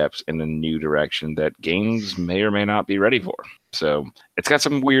some steps in a new direction that games may or may not be ready for. So it's got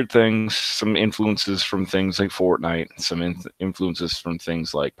some weird things, some influences from things like Fortnite, some influences from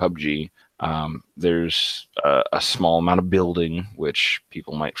things like PUBG. There's a small amount of building, which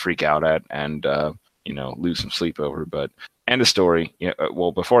people might freak out at, and lose some sleep over. But end of story. Yeah.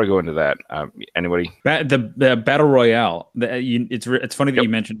 Well, before I go into that, anybody? The battle royale. It's funny that Yep. you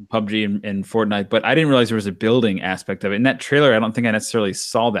mentioned PUBG and Fortnite, but I didn't realize there was a building aspect of it. In that trailer, I don't think I necessarily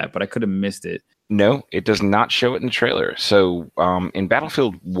saw that, but I could have missed it. No, it does not show it in the trailer. So in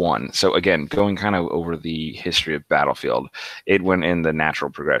Battlefield 1, so again, going kind of over the history of Battlefield, it went in the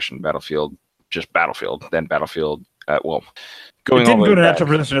natural progression. Battlefield, then Battlefield, It going all didn't the go way to back. natural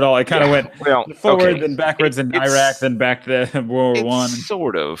progression at all. It kind of went forward, okay. then backwards, then It's- Iraq, then back to World War One.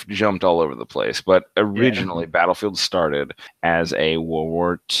 Sort of jumped all over the place, but originally Battlefield started as a World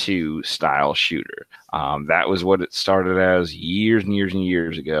War II style shooter. That was what it started as years and years and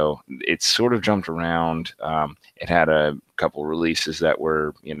years ago. It sort of jumped around. It had a couple releases that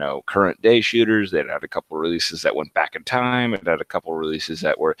were, current day shooters. It had a couple releases that went back in time. It had a couple releases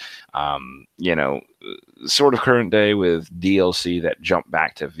that were, sort of current day with DLC that jumped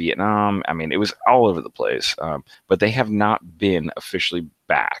back to Vietnam. I mean, it was all over the place. But they have not been officially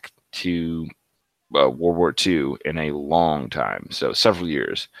back to World War II in a long time, so several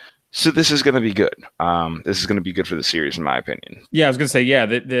years. So this is going to be good. This is going to be good for the series, in my opinion. Yeah, I was gonna say,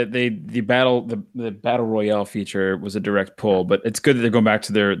 the battle royale feature was a direct pull, but it's good that they're going back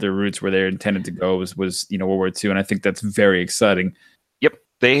to their roots where they intended to go was World War II, and I think that's very exciting. Yep,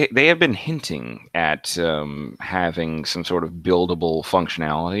 they have been hinting at having some sort of buildable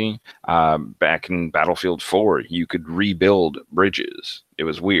functionality. Back in Battlefield 4, you could rebuild bridges. It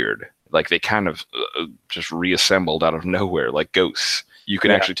was weird. Like they kind of just reassembled out of nowhere, like ghosts. You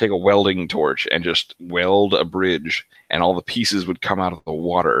could actually take a welding torch and just weld a bridge, and all the pieces would come out of the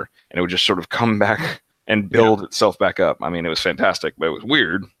water, and it would just sort of come back and build itself back up. I mean, it was fantastic, but it was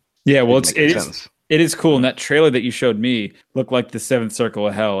weird. Yeah, well, Didn't make sense. it is cool. And that trailer that you showed me looked like the Seventh Circle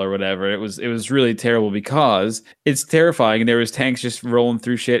of Hell or whatever. It was really terrible because it's terrifying, and there was tanks just rolling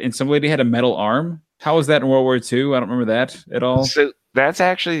through shit, and some lady had a metal arm. How was that in World War II? I don't remember that at all. So that's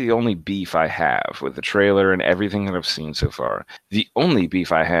actually the only beef I have with the trailer and everything that I've seen so far. The only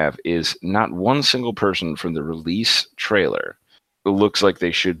beef I have is not one single person from the release trailer looks like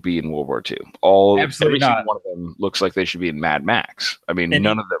they should be in World War II. Absolutely every not. single one of them looks like they should be in Mad Max. I mean, And-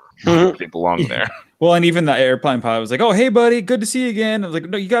 none of them they belong there. Well, and even the airplane pilot was like, "Oh, hey, buddy, good to see you again." I was like,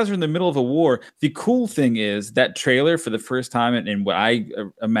 "No, you guys are in the middle of a war." The cool thing is that trailer for the first time, and what I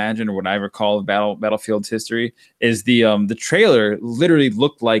imagine or what I recall of Battlefield's history is the trailer literally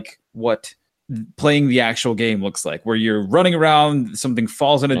looked like what playing the actual game looks like, where you're running around, something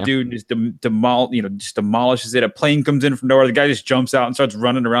falls on a dude and just just demolishes it. A plane comes in from nowhere, the guy just jumps out and starts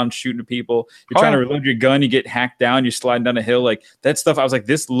running around shooting at people. You're trying to reload your gun, you get hacked down, you're sliding down a hill, like that stuff. I was like,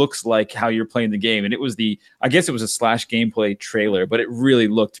 this looks like how you're playing the game. And it was I guess it was a slash gameplay trailer, but it really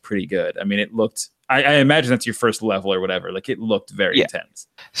looked pretty good. I mean, it looked, I imagine that's your first level or whatever. Like it looked very intense.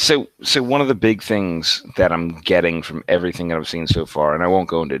 So one of the big things that I'm getting from everything that I've seen so far, and I won't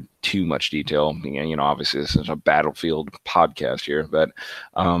go into too much detail, obviously this is a Battlefield podcast here, but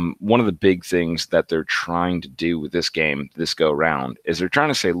one of the big things that they're trying to do with this game, this go round, is they're trying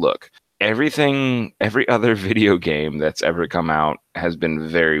to say, look, every other video game that's ever come out has been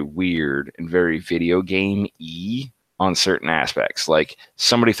very weird and very video game-y on certain aspects. Like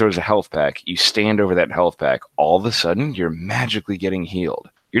somebody throws a health pack, you stand over that health pack, all of a sudden you're magically getting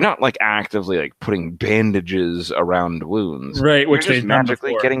healed. You're not like actively like putting bandages around wounds, right? Which you're just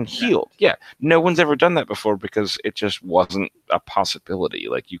magically getting healed. Yeah, no one's ever done that before because it just wasn't a possibility.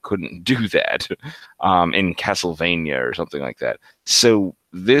 Like you couldn't do that in Castlevania or something like that. So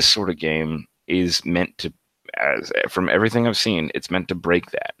this sort of game is meant to, from everything I've seen, it's meant to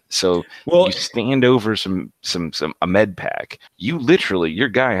break that. So you stand over a med pack. You literally, your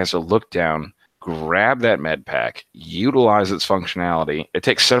guy has to look down, grab that med pack, utilize its functionality. It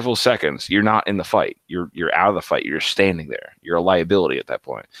takes several seconds. You're not in the fight. You're out of the fight. You're standing there. You're a liability at that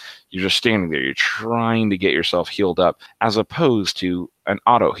point. You're just standing there. You're trying to get yourself healed up, as opposed to an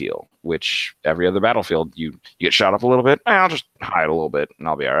auto heal, which every other Battlefield, you get shot up a little bit. I'll just hide a little bit and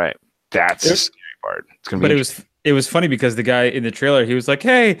I'll be all right. That's the scary part. It's gonna be. But it was funny because the guy in the trailer, he was like,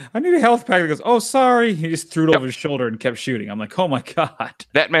 "Hey, I need a health pack." He goes, "Oh, sorry." He just threw it over his shoulder and kept shooting. I'm like, "Oh my god."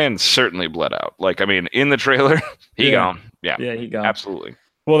 That man certainly bled out. Like, I mean, in the trailer, he gone. Yeah, he gone. Absolutely.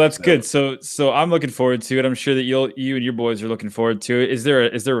 Well, that's good. So I'm looking forward to it. I'm sure that you and your boys are looking forward to it. Is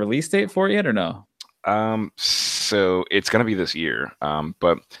there a release date for it yet or no? So it's going to be this year.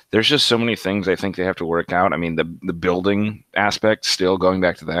 But there's just so many things I think they have to work out. I mean, the building aspect, still going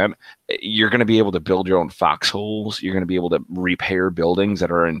back to that, you're going to be able to build your own foxholes. You're going to be able to repair buildings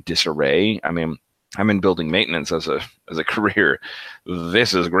that are in disarray. I mean, I'm in building maintenance as a career.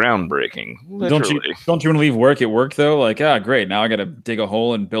 This is groundbreaking. Don't you Literally. want to leave work at work though? Like, great. Now I got to dig a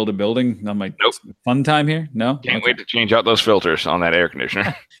hole and build a building. I'm like, Nope. Fun time here. No, Can't wait to change out those filters on that air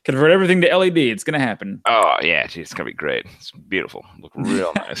conditioner. Convert everything to LED. It's gonna happen. Oh yeah, geez, it's gonna be great. It's beautiful. Look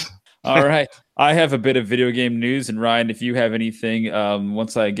real nice. All right. I have a bit of video game news, and Ryan, if you have anything,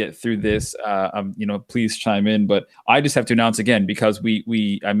 once I get through this, please chime in. But I just have to announce again, because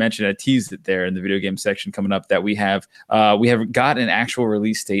I mentioned, I teased it there in the video game section coming up, that we have got an actual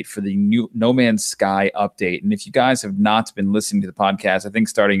release date for the new No Man's Sky update. And if you guys have not been listening to the podcast, I think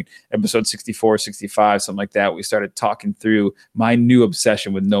starting episode 64, 65, something like that, we started talking through my new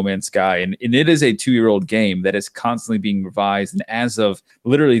obsession with No Man's Sky, and it is a 2-year-old game that is constantly being revised. And as of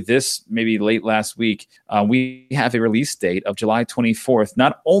literally this, maybe late last week, we have a release date of July 24th,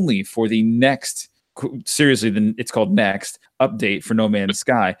 not only for the next, seriously, it's called Next update for No Man's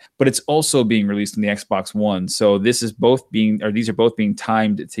Sky, but it's also being released on the Xbox One. So these are both being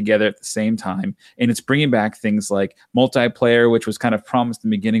timed together at the same time, and it's bringing back things like multiplayer, which was kind of promised in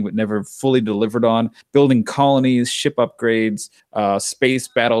the beginning but never fully delivered on, building colonies, ship upgrades, space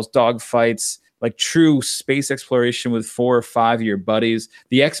battles, dogfights, like true space exploration with 4 or 5 of your buddies.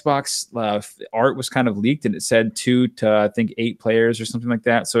 The Xbox art was kind of leaked, and it said 2 to I think 8 players or something like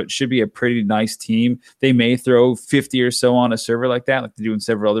that. So it should be a pretty nice team. They may throw 50 or so on a server like that, like they do in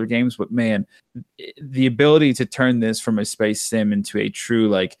several other games. But man, the ability to turn this from a space sim into a true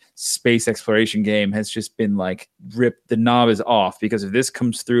like space exploration game has just been like ripped. The knob is off, because if this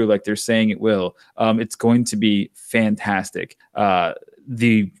comes through like they're saying it will, it's going to be fantastic.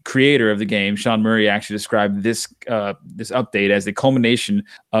 The creator of the game, Sean Murray, actually described this update as the culmination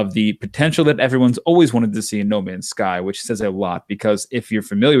of the potential that everyone's always wanted to see in No Man's Sky, which says a lot, because if you're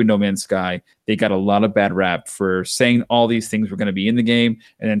familiar with No Man's Sky, they got a lot of bad rap for saying all these things were going to be in the game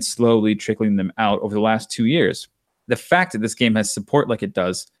and then slowly trickling them out over the last 2 years. The fact that this game has support like it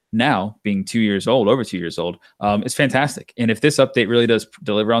does now, being 2 years old, over 2 years old, is fantastic. And if this update really does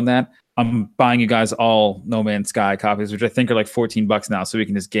deliver on that, I'm buying you guys all No Man's Sky copies, which I think are like $14 now, so we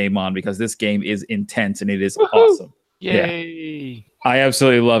can just game on, because this game is intense and it is awesome. Yay! Yeah. I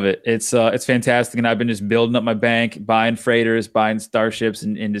absolutely love it. It's fantastic, and I've been just building up my bank, buying freighters, buying starships,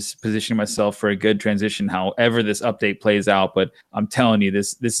 and just positioning myself for a good transition, however this update plays out. But I'm telling you,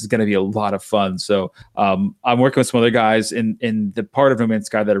 this is going to be a lot of fun. So I'm working with some other guys in the part of No Man's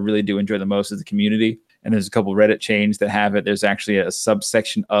Sky that I really do enjoy the most is the community. And there's a couple Reddit chains that have it. There's actually a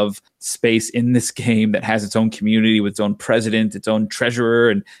subsection of space in this game that has its own community with its own president, its own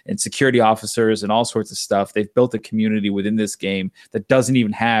treasurer, and security officers, and all sorts of stuff. They've built a community within this game that doesn't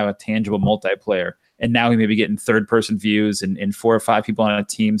even have a tangible multiplayer. And now we may be getting third-person views and 4 or 5 people on a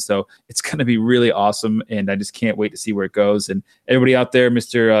team. So it's going to be really awesome, and I just can't wait to see where it goes. And everybody out there,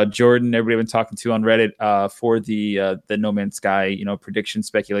 Mr. Jordan, everybody I've been talking to on Reddit for the No Man's Sky, prediction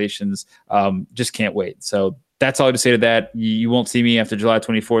speculations, just can't wait. So that's all I have to say to that. You won't see me after July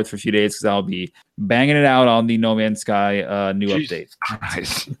 24th for a few days, because I'll be banging it out on the No Man's Sky new Jesus update.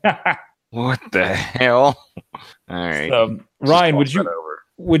 Christ. What the hell? All right. So, Ryan,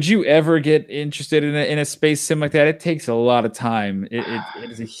 would you ever get interested in a space sim like that? It takes a lot of time. It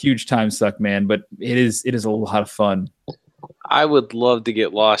is a huge time suck, man, but it is a lot of fun. I would love to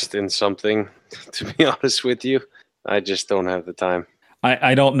get lost in something, to be honest with you. I just don't have the time.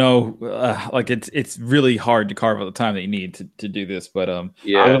 I don't know. It's really hard to carve out the time that you need to do this, but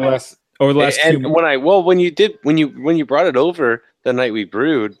yeah. Over the last and when you brought it over the night we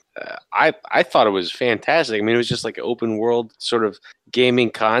brewed, I thought it was fantastic. I mean, it was just like an open world sort of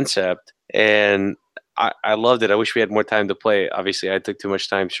gaming concept, and I loved it. I wish we had more time to play. Obviously, I took too much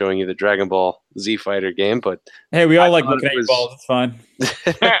time showing you the Dragon Ball Z Fighter game, but hey, we all like looking at your balls. It's fine.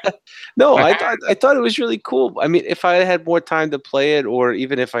 No, I thought it was really cool. I mean, if I had more time to play it, or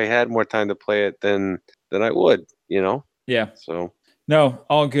even if I had more time to play it, then I would, Yeah. So. No,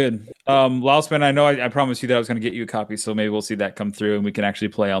 all good. Lausman, I know I promised you that I was going to get you a copy, so maybe we'll see that come through and we can actually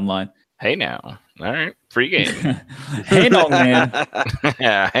play online. Hey now. All right. Free game. Hey no, man.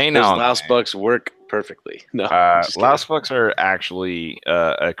 Yeah, hey now. Louse Bucks work perfectly. No. Louse Bucks are actually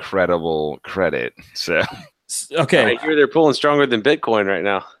a credible credit. So okay. I hear they're pulling stronger than Bitcoin right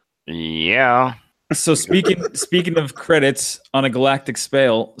now. Yeah. So speaking of credits on a galactic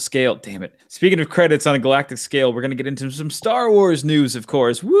scale, damn it. Speaking of credits on a galactic scale, we're going to get into some Star Wars news, of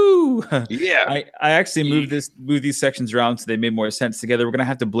course. Woo! Yeah. I actually moved these sections around so they made more sense together. We're going to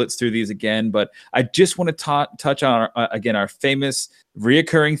have to blitz through these again, but I just want to touch on our famous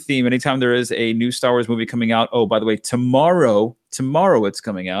reoccurring theme. Anytime there is a new Star Wars movie coming out. Oh, by the way, tomorrow it's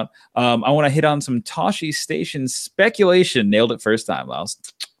coming out. I want to hit on some Tosche Station speculation. Nailed it first time, Laos.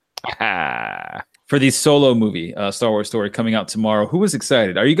 for the Solo movie, Star Wars story coming out tomorrow. Who was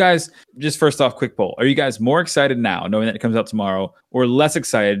excited? Are you guys, just first off, quick poll, are you guys more excited now knowing that it comes out tomorrow or less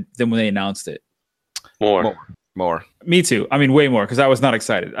excited than when they announced it? More. Me too. I mean, way more, because I was not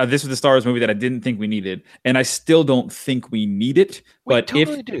excited. This was the Star Wars movie that I didn't think we needed, and I still don't think we need it. But we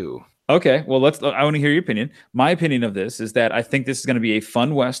totally do. Okay, well, I want to hear your opinion. My opinion of this is that I think this is going to be a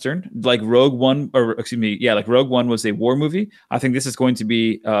fun Western, like Rogue One, like Rogue One was a war movie. I think this is going to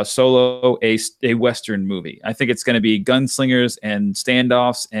be Solo, a Western movie. I think it's going to be gunslingers and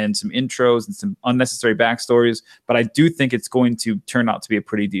standoffs and some intros and some unnecessary backstories, but I do think it's going to turn out to be a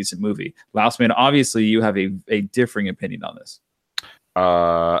pretty decent movie. Lousman, obviously, you have a differing opinion on this.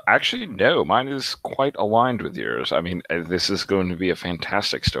 Actually, no, mine is quite aligned with yours. I mean, this is going to be a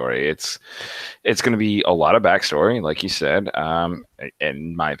fantastic story. It's going to be a lot of backstory, like you said,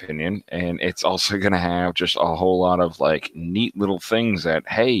 in my opinion, and it's also going to have just a whole lot of like neat little things that,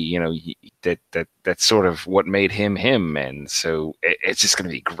 hey, you know, that's sort of what made him him, and so it's just going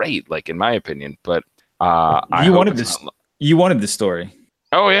to be great, like in my opinion. But you wanted this story.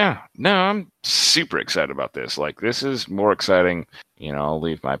 Oh yeah, no, I'm super excited about this. Like, this is more exciting. You know, I'll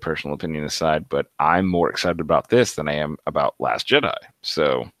leave my personal opinion aside, but I'm more excited about this than I am about Last Jedi.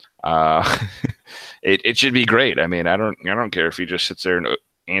 So, it should be great. I mean, I don't care if he just sits there and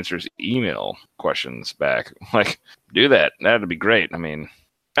answers email questions back. Like, do that. That'd be great. I mean,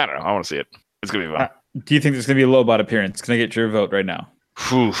 I don't know. I want to see it. It's gonna be fun. Do you think there's gonna be a Lobot appearance? Can I get your vote right now?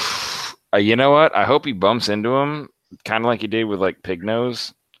 You know what? I hope he bumps into him. Kind of like he did with like Pig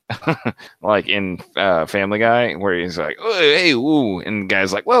Nose, like in Family Guy, where he's like, oh, hey, ooh, and the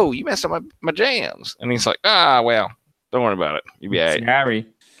guy's like, whoa, you messed up my jams, and he's like, well, don't worry about it, you'll be all right. Sorry.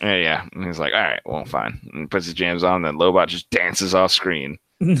 Yeah, and he's like, all right, well, fine, and puts his jams on, and then Lobot just dances off screen.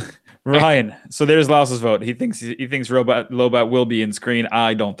 Ryan, so there's Laus's vote. He thinks Lobot will be in screen.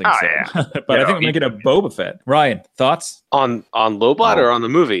 I don't think so, yeah. but I think we might get a Boba Fett. Ryan, thoughts On Lobot or on the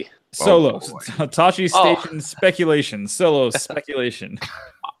movie? Solo, Tachi Station speculation. Solo speculation.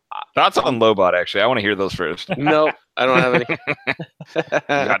 Thoughts on Lobot, actually. I want to hear those first. No, I don't have any. You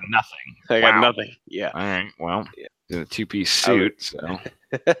got nothing. I got nothing. Yeah. All right. Well, in a two-piece suit. So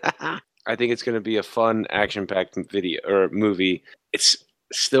I think it's going to be a fun, action-packed video or movie. It's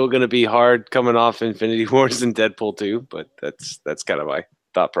still going to be hard coming off Infinity Wars and Deadpool 2, but that's kind of my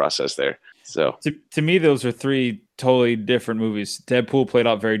thought process there. So to me, those are three totally different movies. Deadpool played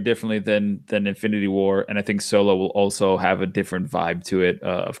out very differently than Infinity War, and I think Solo will also have a different vibe to it.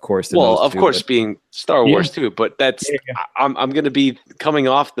 Of course, being Star Wars too. But that's I'm going to be coming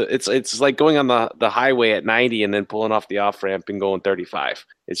off it's like going on the highway at 90 and then pulling off the off ramp and going 35.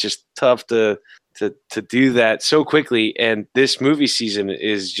 It's just tough to do that so quickly, and this movie season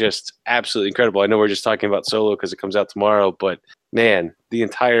is just absolutely incredible. I know we're just talking about Solo because it comes out tomorrow, but man, the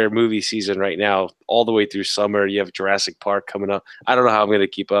entire movie season right now, all the way through summer, you have Jurassic Park coming up. I don't know how I'm going to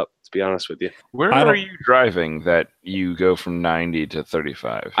keep up, to be honest with you. Where are you driving that you go from 90 to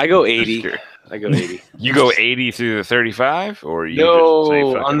 35? I go 80. I go 80. You go 80 through the 35, or you no?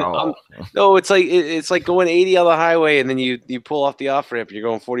 Just say no, it's like going 80 on the highway, and then you pull off the off ramp, and you're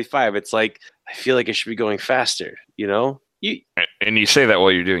going 45. It's like I feel like I should be going faster. You know, and you say that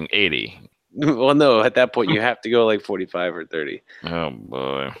while you're doing 80. Well, no, at that point you have to go like 45 or 30. Oh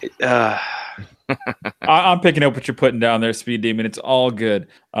boy. I'm picking up what you're putting down there, Speed Demon. It's all good.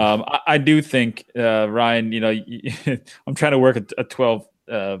 I do think, Ryan, you know, I'm trying to work a 12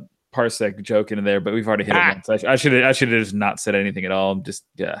 parsec joke into there, but we've already hit it once. I should have just not said anything at all. Just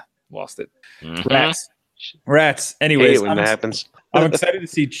lost it. Mm-hmm. Rats. Anyways, when that happens. I'm excited to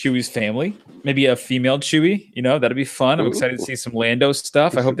see Chewie's family. Maybe a female Chewie. You know, that'd be fun. I'm excited to see some Lando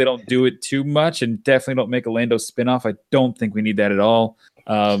stuff. I hope they don't do it too much, and definitely don't make a Lando spinoff. I don't think we need that at all.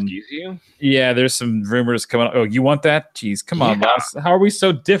 Excuse you? Yeah, there's some rumors coming up. Oh, you want that? Jeez, come on, boss. How are we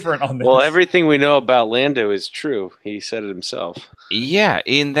so different on this? Well, everything we know about Lando is true. He said it himself. Yeah,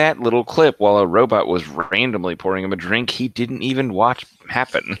 in that little clip, while a robot was randomly pouring him a drink, he didn't even watch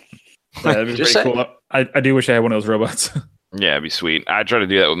happen. Yeah, that'd be pretty cool. I do wish I had one of those robots. Yeah, it'd be sweet. I tried to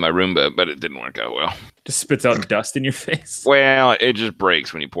do that with my Roomba, but it didn't work out well. Just spits out dust in your face. Well, it just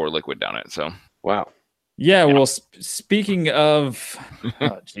breaks when you pour liquid down it. So, wow. Yeah. Well, speaking of,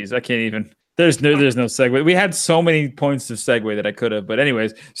 oh, geez, I can't even. There's no segue. We had so many points of segue that I could have, but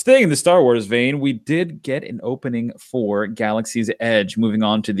anyways, staying in the Star Wars vein, we did get an opening for Galaxy's Edge. Moving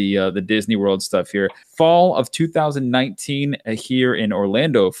on to the Disney World stuff here, fall of 2019 here in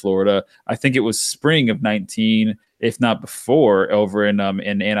Orlando, Florida. I think it was spring of 19. if not before, over in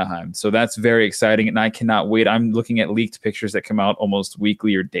Anaheim. So that's very exciting, and I cannot wait. I'm looking at leaked pictures that come out almost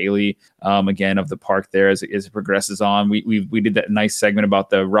weekly or daily, again, of the park there as it progresses on. We did that nice segment about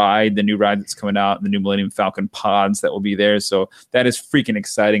the new ride that's coming out, the new Millennium Falcon pods that will be there. So that is freaking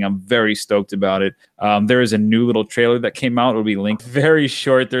exciting. I'm very stoked about it. There is a new little trailer that came out. It'll be linked. Very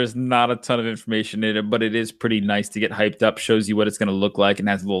short. There's not a ton of information in it, but it is pretty nice to get hyped up. Shows you what it's going to look like and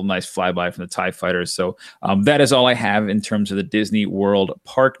has a little nice flyby from the TIE fighters. So that is all I have in terms of the Disney World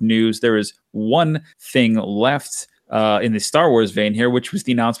Park news. There is one thing left in the Star Wars vein here, which was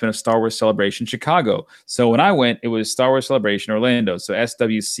the announcement of Star Wars Celebration Chicago. So when I went, it was Star Wars Celebration Orlando, so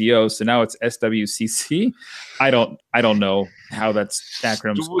SWCO. So now it's SWCC. I don't know how that's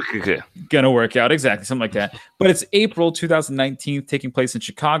acronyms gonna work out exactly, something like that. But it's April 2019, taking place in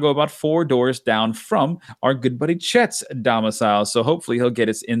Chicago, about 4 doors down from our good buddy Chet's domicile. So hopefully he'll get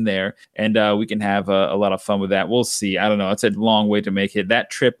us in there, and we can have a lot of fun with that. We'll see. I don't know. It's a long way to make it. That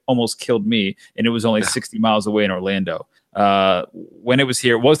trip almost killed me, and it was only 60 miles away in Orlando. When it was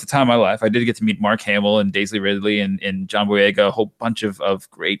here, it was the time of my life. I did get to meet Mark Hamill and Daisy Ridley and John Boyega, a whole bunch of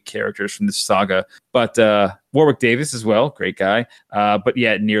great characters from this saga. But Warwick Davis as well, great guy. But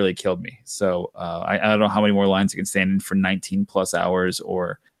yeah, it nearly killed me. So I don't know how many more lines you can stand in for 19 plus hours,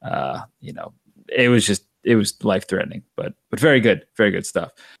 or it was life threatening. But very good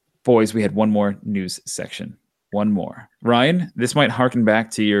stuff. Boys, we had one more news section. One more. Ryan, this might harken back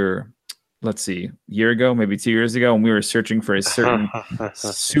to your, let's see, year ago, maybe 2 years ago, when we were searching for a certain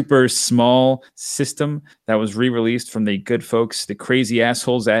super small system that was re-released from the good folks, the crazy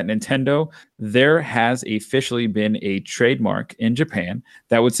assholes at Nintendo. There has officially been a trademark in Japan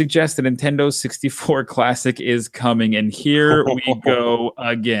that would suggest that Nintendo 64 Classic is coming. And here we go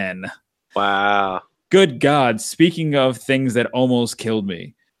again. Wow. Good God. Speaking of things that almost killed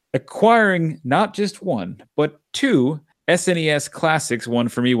me, acquiring not just one, but 2 SNES Classics, one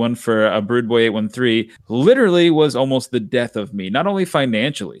for me, one for Brood Boy 813, literally was almost the death of me, not only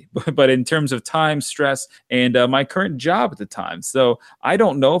financially, but in terms of time, stress, and my current job at the time. So I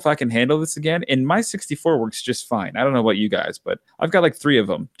don't know if I can handle this again, and my 64 works just fine. I don't know about you guys, but I've got like 3 of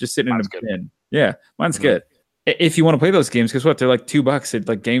them just sitting in a bin. Yeah, mine's good. If you want to play those games, guess what? They're like $2 at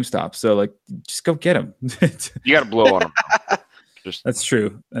like GameStop. So like, just go get them. You got to blow on them. That's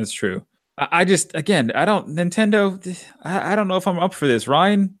true. I just, again, Nintendo, I don't know if I'm up for this.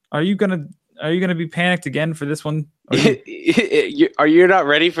 Ryan, are you gonna be panicked again for this one? Are you not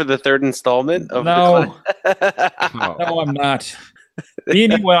ready for the 3rd installment of No, I'm not. Me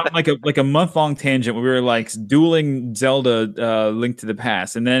and you went on like a month-long tangent where we were like dueling Zelda Link to the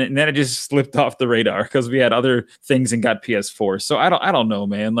Past, and then it just slipped off the radar because we had other things and got PS4. So I don't know,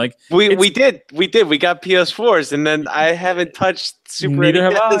 man. Like we got PS4s, and then I haven't touched Super Neither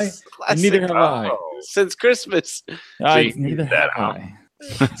NES have I. Classic Neither have I. since Christmas. Neither have I.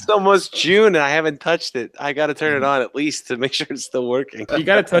 It's almost June, and I haven't touched it. I got to turn it on at least to make sure it's still working. You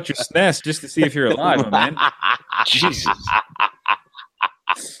got to touch your SNES just to see if you're alive, my man. Jesus.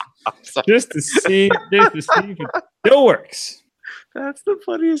 Just to see if it still works. That's the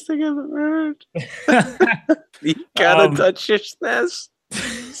funniest thing I've ever heard. You gotta touch your SNES.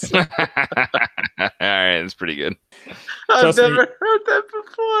 All right, that's pretty good. I've never heard that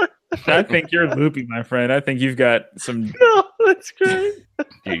before. I think you're loopy, my friend. I think you've got some. No, that's great.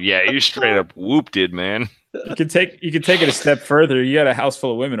 Dude, yeah, you straight up whooped it, man. You could take it a step further. You got a house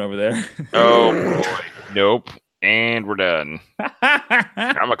full of women over there. Oh boy, nope. And we're done.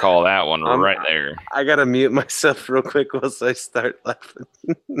 I'm gonna call that one right there. I gotta mute myself real quick once I start laughing.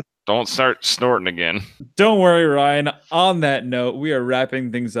 Don't start snorting again. Don't worry, Ryan. On that note, we are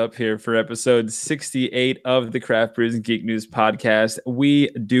wrapping things up here for episode 68 of the Craft Brews and Geek News podcast. We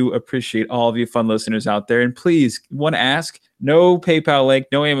do appreciate all of you fun listeners out there. And please, want to ask, no PayPal link,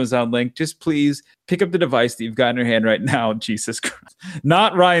 no Amazon link. Just please pick up the device that you've got in your hand right now. Jesus Christ.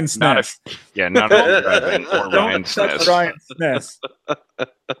 Not Ryan's SNES. Not Ryan or Ryan's SNES. Ryan's SNES.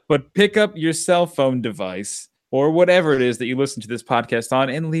 But pick up your cell phone device or whatever it is that you listen to this podcast on,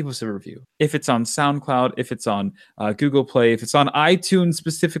 and leave us a review. If it's on SoundCloud, if it's on Google Play, if it's on iTunes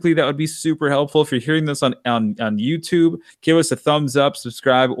specifically, that would be super helpful. If you're hearing this on YouTube, give us a thumbs up,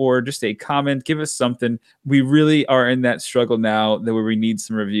 subscribe, or just a comment. Give us something. We really are in that struggle now that where we need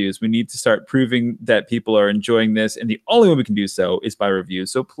some reviews. We need to start proving that people are enjoying this, and the only way we can do so is by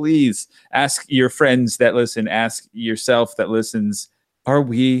reviews. So please ask your friends that listen, ask yourself that listens, are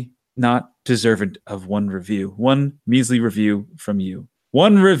we not deserving of one review, one measly review from you?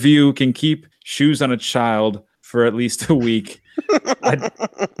 One review can keep shoes on a child for at least a week.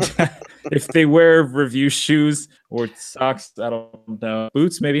 If they wear review shoes or socks, I don't know,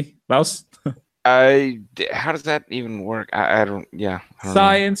 boots maybe, mouse. How does that even work? I don't. Yeah. I don't know.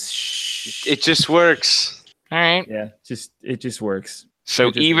 Science. Shh. It just works. All right. Yeah, it just works. So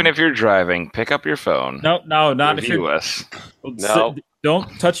It just even works. if you're driving, pick up your phone. No, not if Review you're. us. No.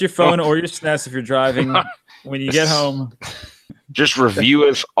 Don't touch your phone or your SNES if you're driving. When you get home. Just review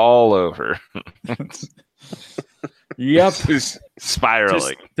us all over. Yep. It's spiraling.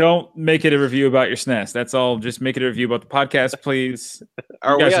 Just don't make it a review about your SNES. That's all. Just make it a review about the podcast, please.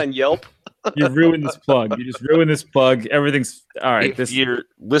 Are You we guys on Yelp? You ruined this plug. You just ruined this plug. Everything's all right. If This you're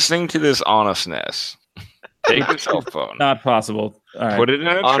listening to this on a SNES, take your cell phone, not possible. All right. put it in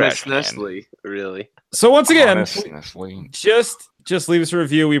a trash can. Honestly, really. So once again, Honestly. just leave us a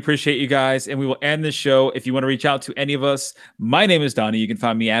review. We appreciate you guys, and we will end the show. If you want to reach out to any of us, my name is Donnie. You can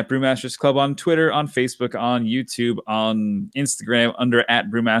find me at Brewmasters Club on Twitter, on Facebook, on YouTube, on Instagram under at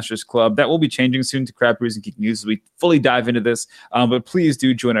Brewmasters Club. That will be changing soon to Craft Brews and Geek News as we fully dive into this. But please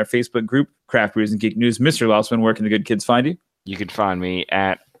do join our Facebook group, Craft Brews and Geek News. Mr. Lossman, where can the good kids find you? You can find me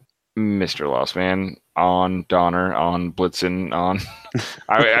at Mr. Lossman on Donner, on Blitzen, on.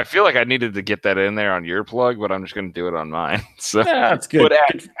 I feel like I needed to get that in there on your plug, but I'm just going to do it on mine. So, Yeah, that's good. but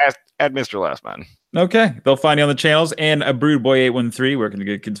at Mr. Lossman. Okay, they'll find you on the channels. And a Brood Boy 813. Where can the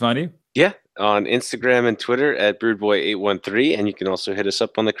good kids find you? Yeah, on Instagram and Twitter at BroodBoy813, and you can also hit us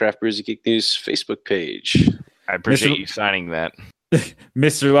up on the Craft Brews and Geek News Facebook page. I appreciate Mr. you signing that.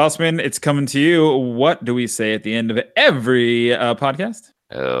 Mr. Lossman, it's coming to you. What do we say at the end of every podcast?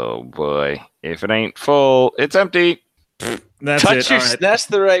 Oh boy! If it ain't full, it's empty. That's Touch it. your All right. SNES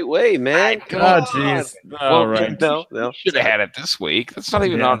the right way, man. Come Oh, on. jeez. All right. No, no. Should have had it this week. That's not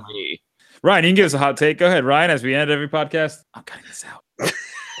even Yeah. on me. Ryan, you can give us a hot take. Go ahead, Ryan, as we end every podcast. I'm cutting this out.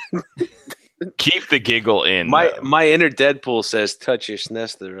 Keep the giggle in. My though. my inner Deadpool says touch your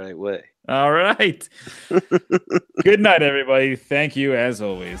SNES the right way. All right. Good night, everybody. Thank you, as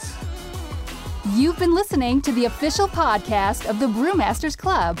always. You've been listening to the official podcast of the Brewmasters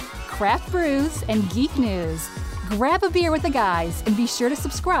Club, Craft Brews and Geek News. Grab a beer with the guys and be sure to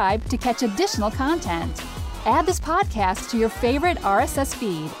subscribe to catch additional content. Add this podcast to your favorite RSS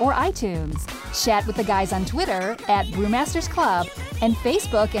feed or iTunes. Chat with the guys on Twitter at Brewmasters Club and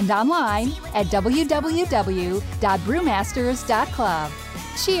Facebook and online at www.brewmasters.club.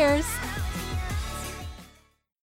 Cheers!